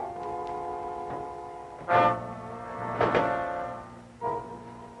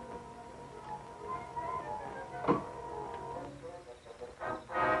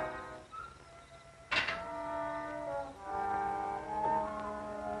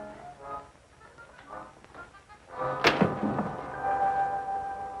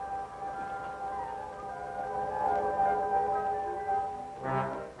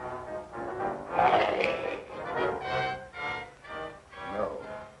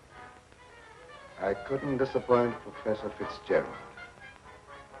 I couldn't disappoint Professor Fitzgerald.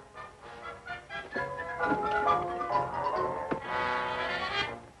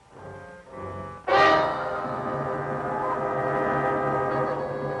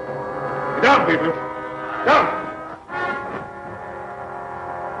 Get down, people. Down!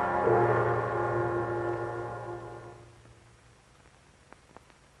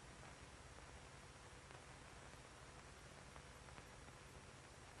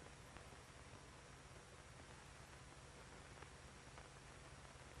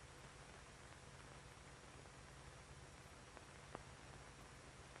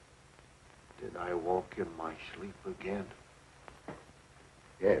 Did I walk in my sleep again?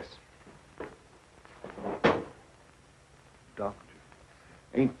 Yes. Doctor,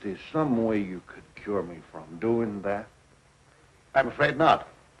 ain't there some way you could cure me from doing that? I'm afraid not.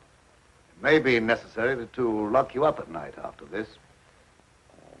 It may be necessary to lock you up at night after this.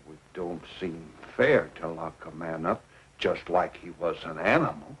 Oh, it don't seem fair to lock a man up just like he was an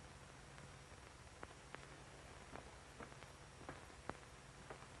animal.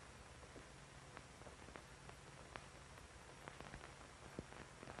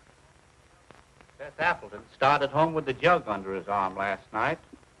 Seth Appleton started home with the jug under his arm last night.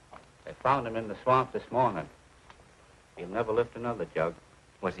 They found him in the swamp this morning. He'll never lift another jug.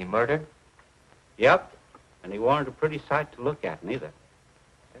 Was he murdered? Yep. And he weren't a pretty sight to look at, neither.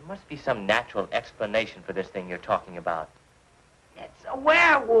 There must be some natural explanation for this thing you're talking about. It's a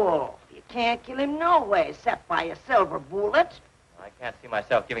werewolf. You can't kill him no way except by a silver bullet. I can't see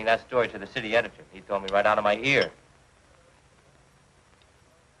myself giving that story to the city editor. He told me right out of my ear.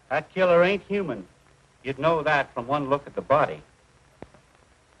 That killer ain't human. You'd know that from one look at the body.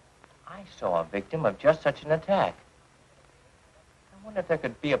 I saw a victim of just such an attack. I wonder if there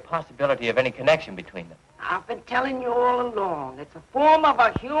could be a possibility of any connection between them. I've been telling you all along. It's a form of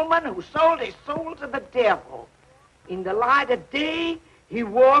a human who sold his soul to the devil. In the light of day, he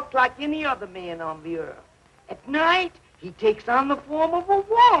walked like any other man on the earth. At night, he takes on the form of a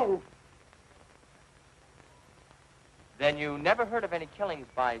wolf. Then you never heard of any killings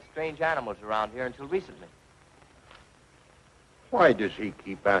by strange animals around here until recently? Why does he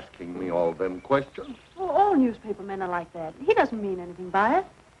keep asking me all them questions? Well, all newspaper men are like that. He doesn't mean anything by it.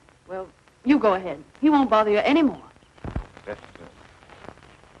 Well, you go ahead. He won't bother you anymore.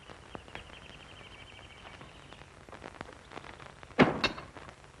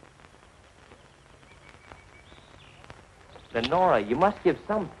 Lenora, you must give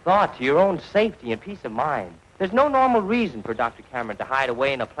some thought to your own safety and peace of mind. There's no normal reason for Dr. Cameron to hide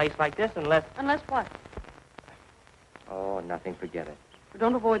away in a place like this unless... Unless what? Oh, nothing. Forget it.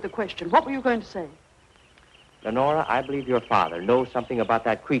 Don't avoid the question. What were you going to say? Lenora, I believe your father knows something about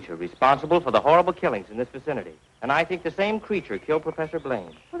that creature responsible for the horrible killings in this vicinity. And I think the same creature killed Professor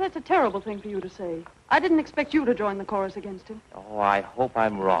Blaine. Well, that's a terrible thing for you to say. I didn't expect you to join the chorus against him. Oh, I hope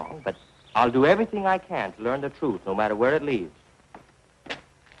I'm wrong, but I'll do everything I can to learn the truth, no matter where it leads.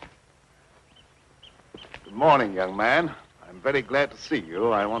 Good morning, young man. I'm very glad to see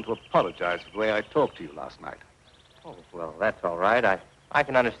you. I want to apologize for the way I talked to you last night. Oh, well, that's all right. I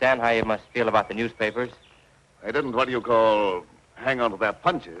can understand how you must feel about the newspapers. They didn't, what do you call, hang on to their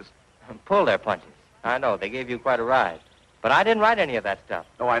punches. Pull their punches. I know. They gave you quite a ride. But I didn't write any of that stuff.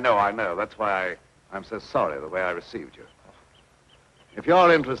 Oh, I know. That's why I'm so sorry the way I received you. If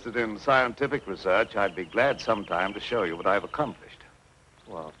you're interested in scientific research, I'd be glad sometime to show you what I've accomplished.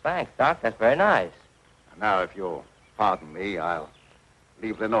 Well, thanks, Doc. That's very nice. And now, if you'll pardon me, I'll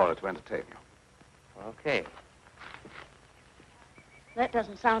leave Lenora to entertain you. Okay. That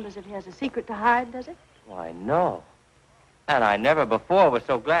doesn't sound as if he has a secret to hide, does it? Why, no. And I never before was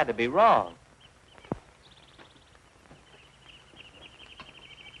so glad to be wrong.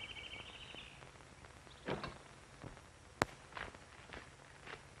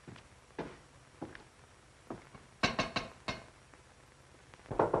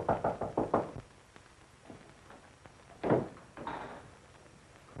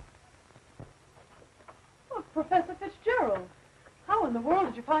 Professor Fitzgerald, how in the world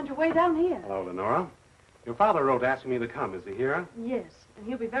did you find your way down here? Hello, Lenora. Your father wrote asking me to come. Is he here? Yes, and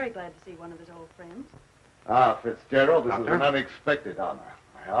he'll be very glad to see one of his old friends. Ah, Fitzgerald, this Doctor? is an unexpected honor.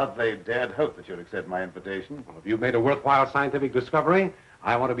 I hardly dared hope that you'd accept my invitation. Well, if you've made a worthwhile scientific discovery,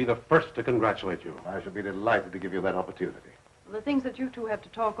 I want to be the first to congratulate you. I shall be delighted to give you that opportunity. Well, the things that you two have to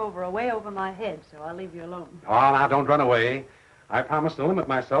talk over are way over my head, so I'll leave you alone. Oh, now, don't run away. I promise to limit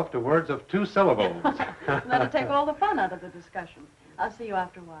myself to words of 2 syllables. That'll take all the fun out of the discussion. I'll see you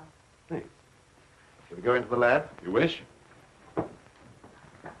after a while. Thanks. Shall we go into the lab? You wish? You're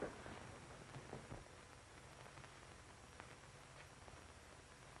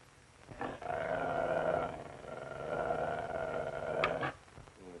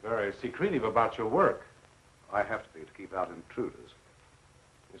very secretive about your work. I have to be to keep out intruders.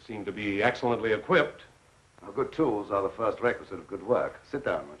 You seem to be excellently equipped. Now, good tools are the first requisite of good work. Sit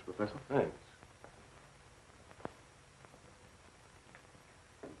down, won't you, Professor? Thanks.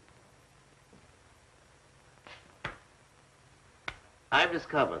 I've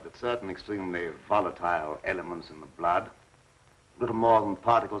discovered that certain extremely volatile elements in the blood, little more than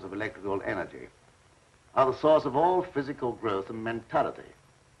particles of electrical energy, are the source of all physical growth and mentality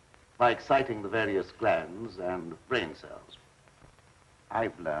by exciting the various glands and brain cells.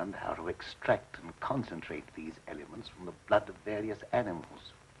 I've learned how to extract and concentrate these elements from the blood of various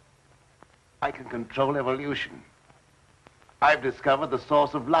animals. I can control evolution. I've discovered the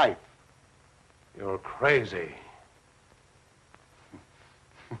source of life. You're crazy.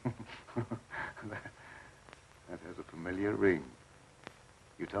 That has a familiar ring.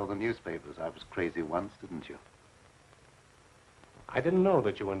 You told the newspapers I was crazy once, didn't you? I didn't know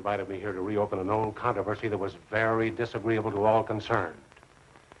that you invited me here to reopen an old controversy that was very disagreeable to all concerned.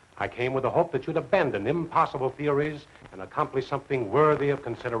 I came with the hope that you'd abandon impossible theories and accomplish something worthy of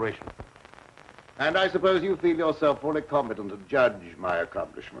consideration. And I suppose you feel yourself fully competent to judge my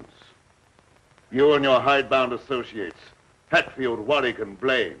accomplishments. You and your hidebound associates, Hatfield, Warwick, and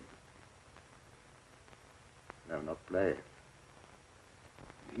Blaine. No, not Blaine.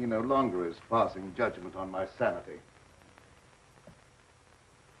 He no longer is passing judgment on my sanity.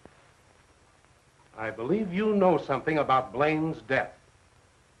 I believe you know something about Blaine's death.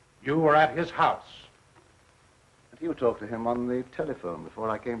 You were at his house. And you talked to him on the telephone before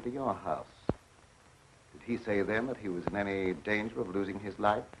I came to your house. Did he say then that he was in any danger of losing his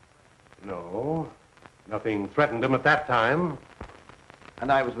life? No. Nothing threatened him at that time.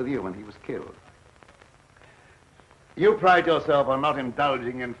 And I was with you when he was killed. You pride yourself on not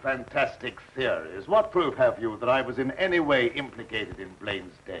indulging in fantastic theories. What proof have you that I was in any way implicated in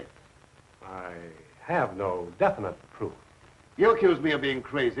Blaine's death? I have no definite proof. You accuse me of being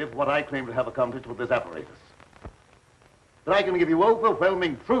crazy for what I claim to have accomplished with this apparatus. that I can give you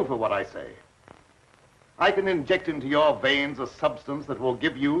overwhelming proof of what I say. I can inject into your veins a substance that will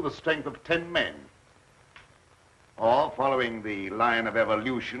give you the strength of 10 men. Or, following the line of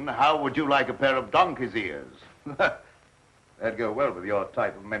evolution, how would you like a pair of donkey's ears? That'd go well with your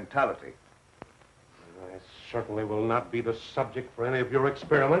type of mentality. I certainly will not be the subject for any of your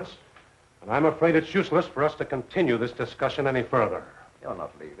experiments, and I'm afraid it's useless for us to continue this discussion any further. You're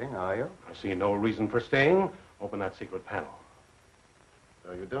not leaving, are you? I see no reason for staying. Open that secret panel.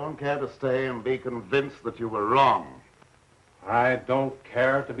 So you don't care to stay and be convinced that you were wrong? I don't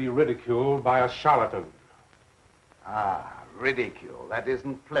care to be ridiculed by a charlatan. Ah, ridicule. That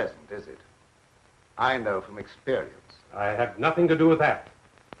isn't pleasant, is it? I know from experience. I had nothing to do with that.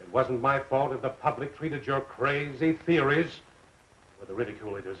 It wasn't my fault if the public treated your crazy theories with the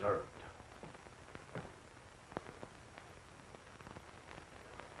ridicule they deserved.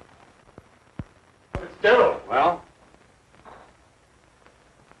 Fitzgerald. Well?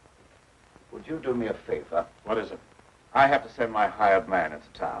 Would you do me a favor? What is it? I have to send my hired man into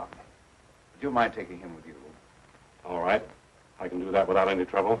town. Would you mind taking him with you? All right. I can do that without any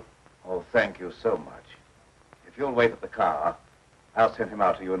trouble. Oh, thank you so much. If you'll wait at the car, I'll send him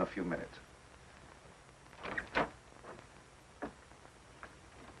out to you in a few minutes.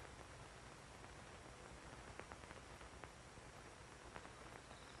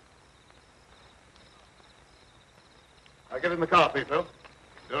 I'll get in the car, Petro.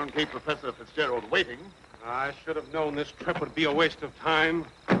 Don't keep Professor Fitzgerald waiting. I should have known this trip would be a waste of time.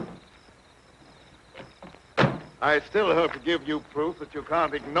 I still hope to give you proof that you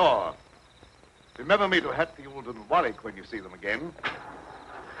can't ignore. Remember me to Hatfield and Warwick when you see them again.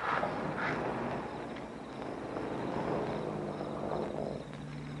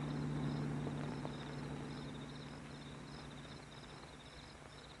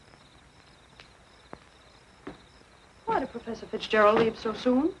 Why did Professor Fitzgerald leave so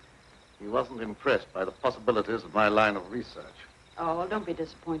soon? He wasn't impressed by the possibilities of my line of research. Oh, well, don't be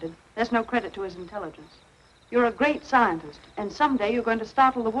disappointed. There's no credit to his intelligence. You're a great scientist, and someday you're going to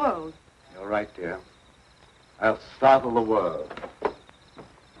startle the world. You're right, dear. I'll startle the world.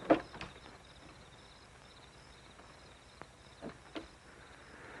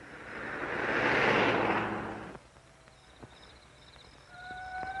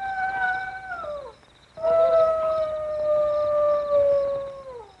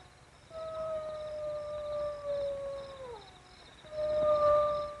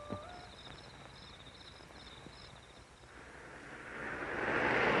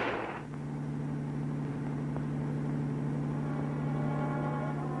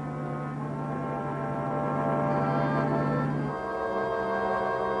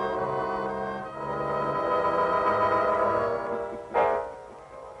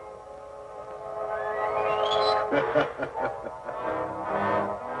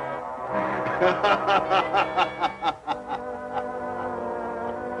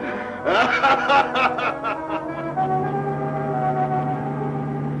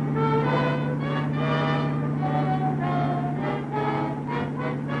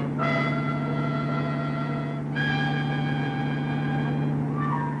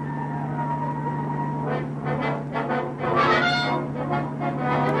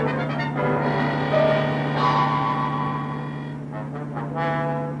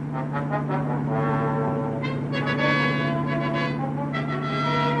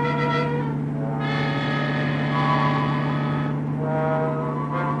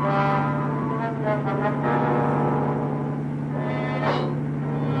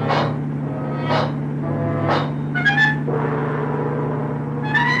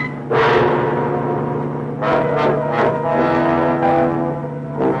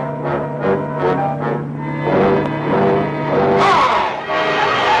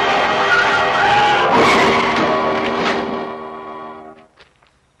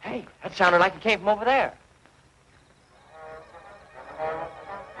 Sounded like it came from over there.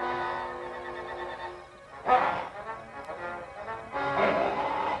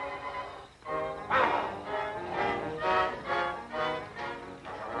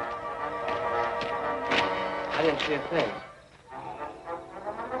 I didn't see a thing.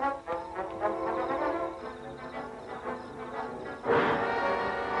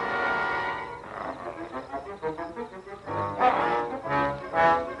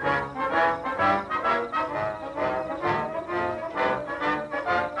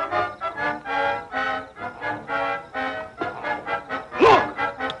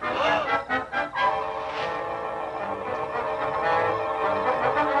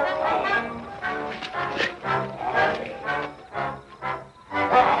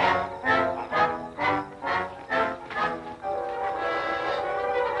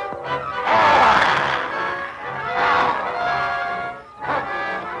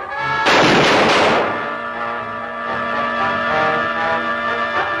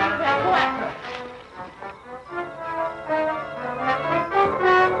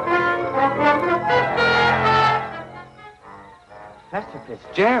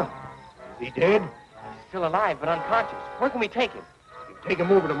 Fitzgerald. Is he dead? He's still alive, but unconscious. Where can we take him? You can take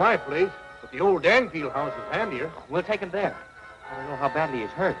him over to my place, but the old Danfield house is handier. We'll take him there. I don't know how badly he's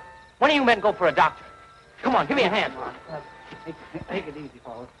hurt. One of you men go for a doctor. Come on, give me a hand. Take it easy,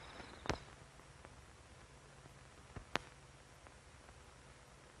 fellas.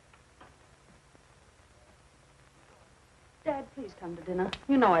 Dad, please come to dinner.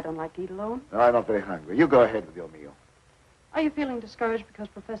 You know I don't like to eat alone. No, I'm not very hungry. You go ahead with your meal. Are you feeling discouraged because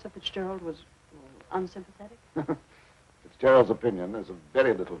Professor Fitzgerald was unsympathetic? Fitzgerald's opinion is of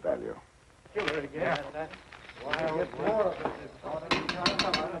very little value. Killer again.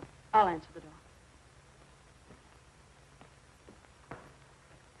 I'll answer the door.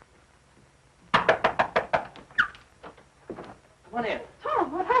 Come on in.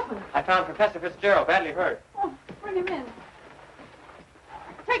 Tom, what happened? I found Professor Fitzgerald badly hurt. Oh, bring him in.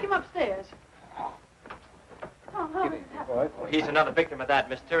 Take him upstairs. Tom, how did it happen? Oh, he's another victim of that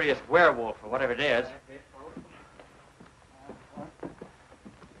mysterious werewolf, or whatever it is.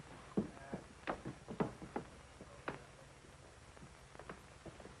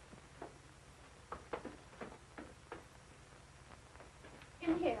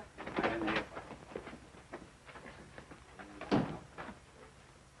 In here.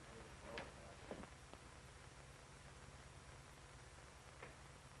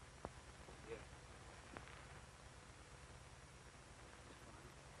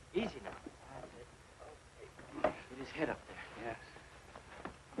 Easy now. Get his head up there.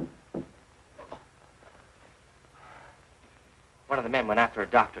 Yes. One of the men went after a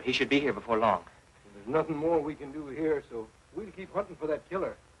doctor. He should be here before long. There's nothing more we can do here, so we'll keep hunting for that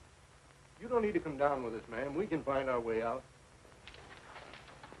killer. You don't need to come down with us, ma'am. We can find our way out.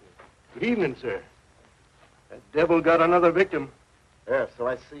 Good evening, sir. That devil got another victim. Yes, so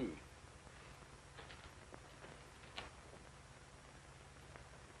I see.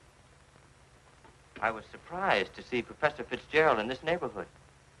 I was surprised to see Professor Fitzgerald in this neighborhood.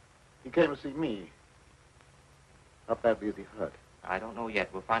 He came to see me. How badly is he hurt? I don't know yet.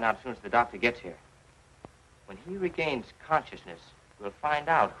 We'll find out as soon as the doctor gets here. When he regains consciousness, we'll find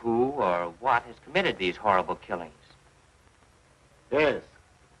out who or what has committed these horrible killings. Yes.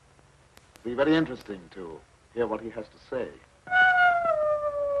 It'll be very interesting to hear what he has to say.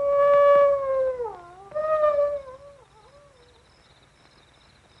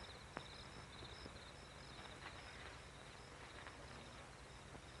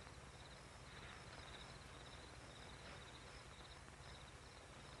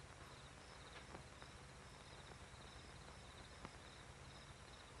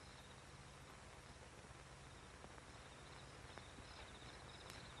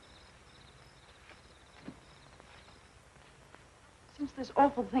 Since this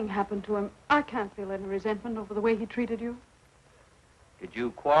awful thing happened to him, I can't feel any resentment over the way he treated you. Did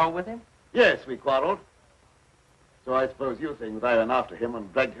you quarrel with him? Yes, we quarreled. So I suppose you think that I went after him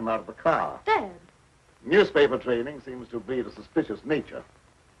and dragged him out of the car. Dad. Newspaper training seems to breed a suspicious nature.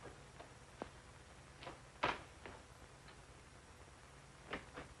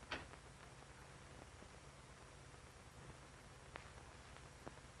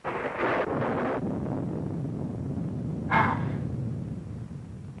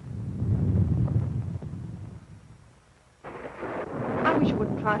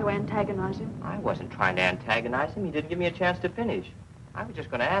 Try to antagonize him. I wasn't trying to antagonize him. He didn't give me a chance to finish. I was just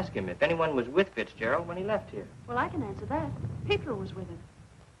going to ask him if anyone was with Fitzgerald when he left here. Well, I can answer that. Petro was with him.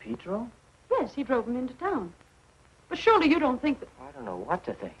 Petro? Yes, he drove him into town. But surely you don't think that... I don't know what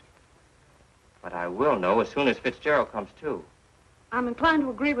to think. But I will know as soon as Fitzgerald comes to. I'm inclined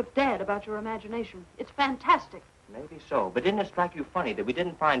to agree with Dad about your imagination. It's fantastic. Maybe so. But didn't it strike you funny that we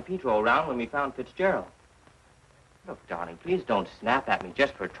didn't find Petro around when we found Fitzgerald? Look, darling, please don't snap at me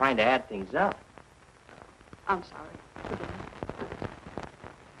just for trying to add things up. I'm sorry. Forgive me.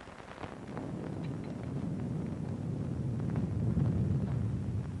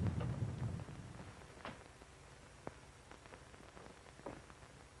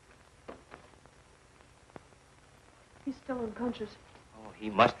 He's still unconscious. Oh,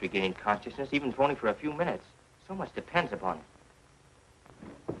 he must regain consciousness, even if only for a few minutes. So much depends upon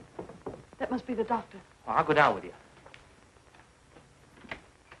it. That must be the doctor. Oh, I'll go down with you.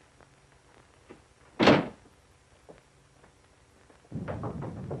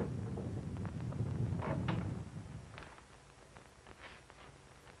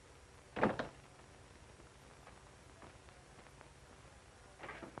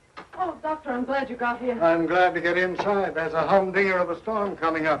 Oh, Doctor, I'm glad you got here. I'm glad to get inside. There's a humdinger of a storm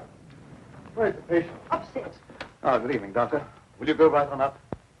coming up. Where's the patient? Upstairs. Oh, good evening, Doctor. Will you go right on up?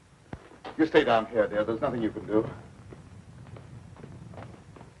 You stay down here, dear. There's nothing you can do.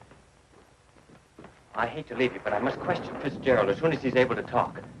 I hate to leave you, but I must question Fitzgerald as soon as he's able to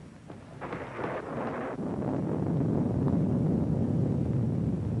talk.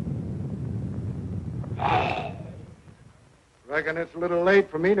 Reckon it's a little late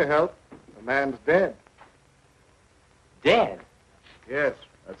for me to help. The man's dead. Dead? Yes,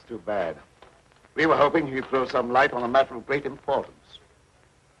 that's too bad. We were hoping he'd throw some light on a matter of great importance.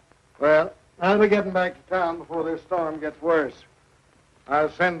 Well, I'll be getting back to town before this storm gets worse.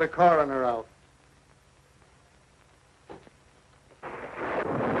 I'll send the coroner out.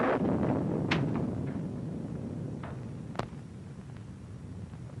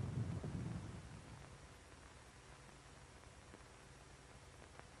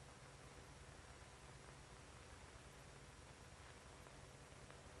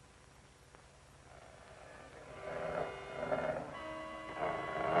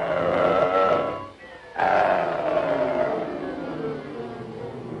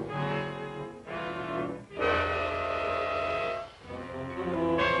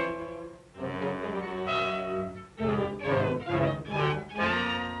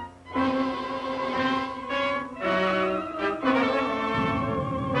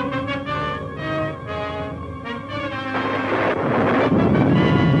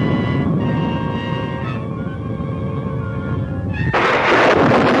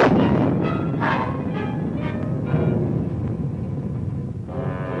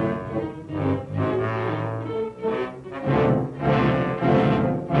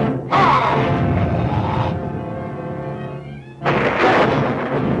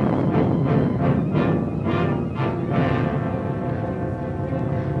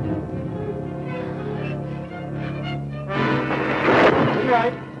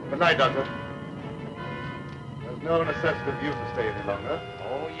 Good night, Doctor. There's no necessity for you to stay any longer.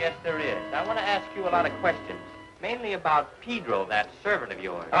 Oh, yes, there is. I want to ask you a lot of questions, mainly about Petro, that servant of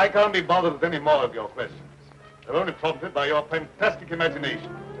yours. I can't be bothered with any more of your questions. They're only prompted by your fantastic imagination.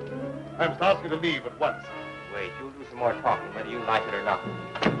 I must ask you to leave at once. Wait, you'll do some more talking, whether you like it or not.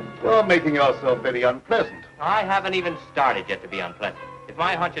 You're making yourself very unpleasant. I haven't even started yet to be unpleasant. If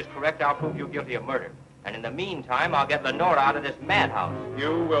my hunch is correct, I'll prove you guilty of murder. And in the meantime, I'll get Lenora out of this madhouse.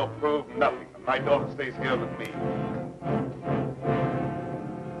 You will prove nothing. My daughter stays here with me.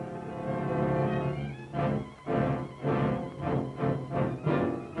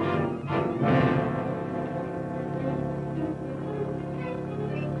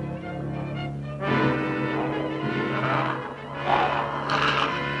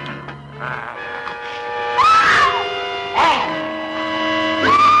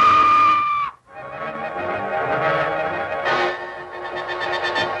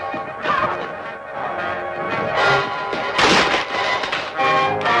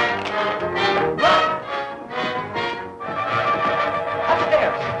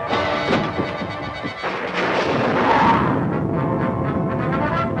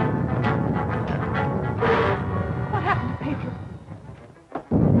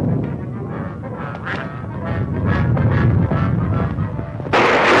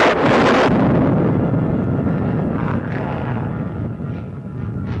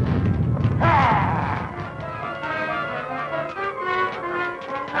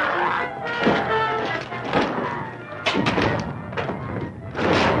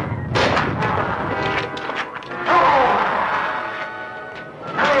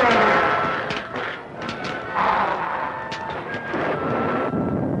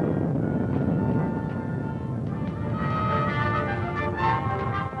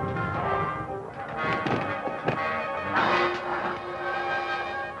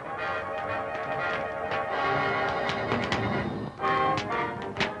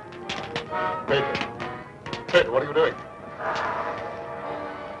 Petro, what are you doing?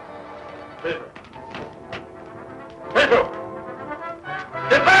 Petro! Petro!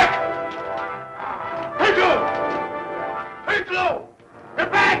 Get back! Petro! Petro!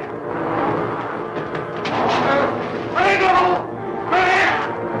 Get back! Petro!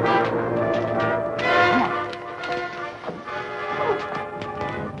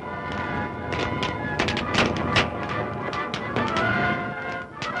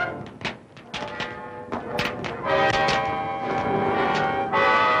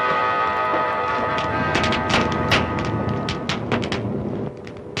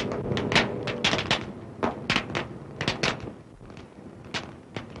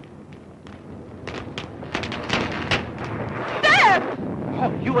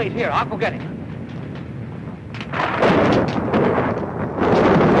 You wait here. I'll go get it.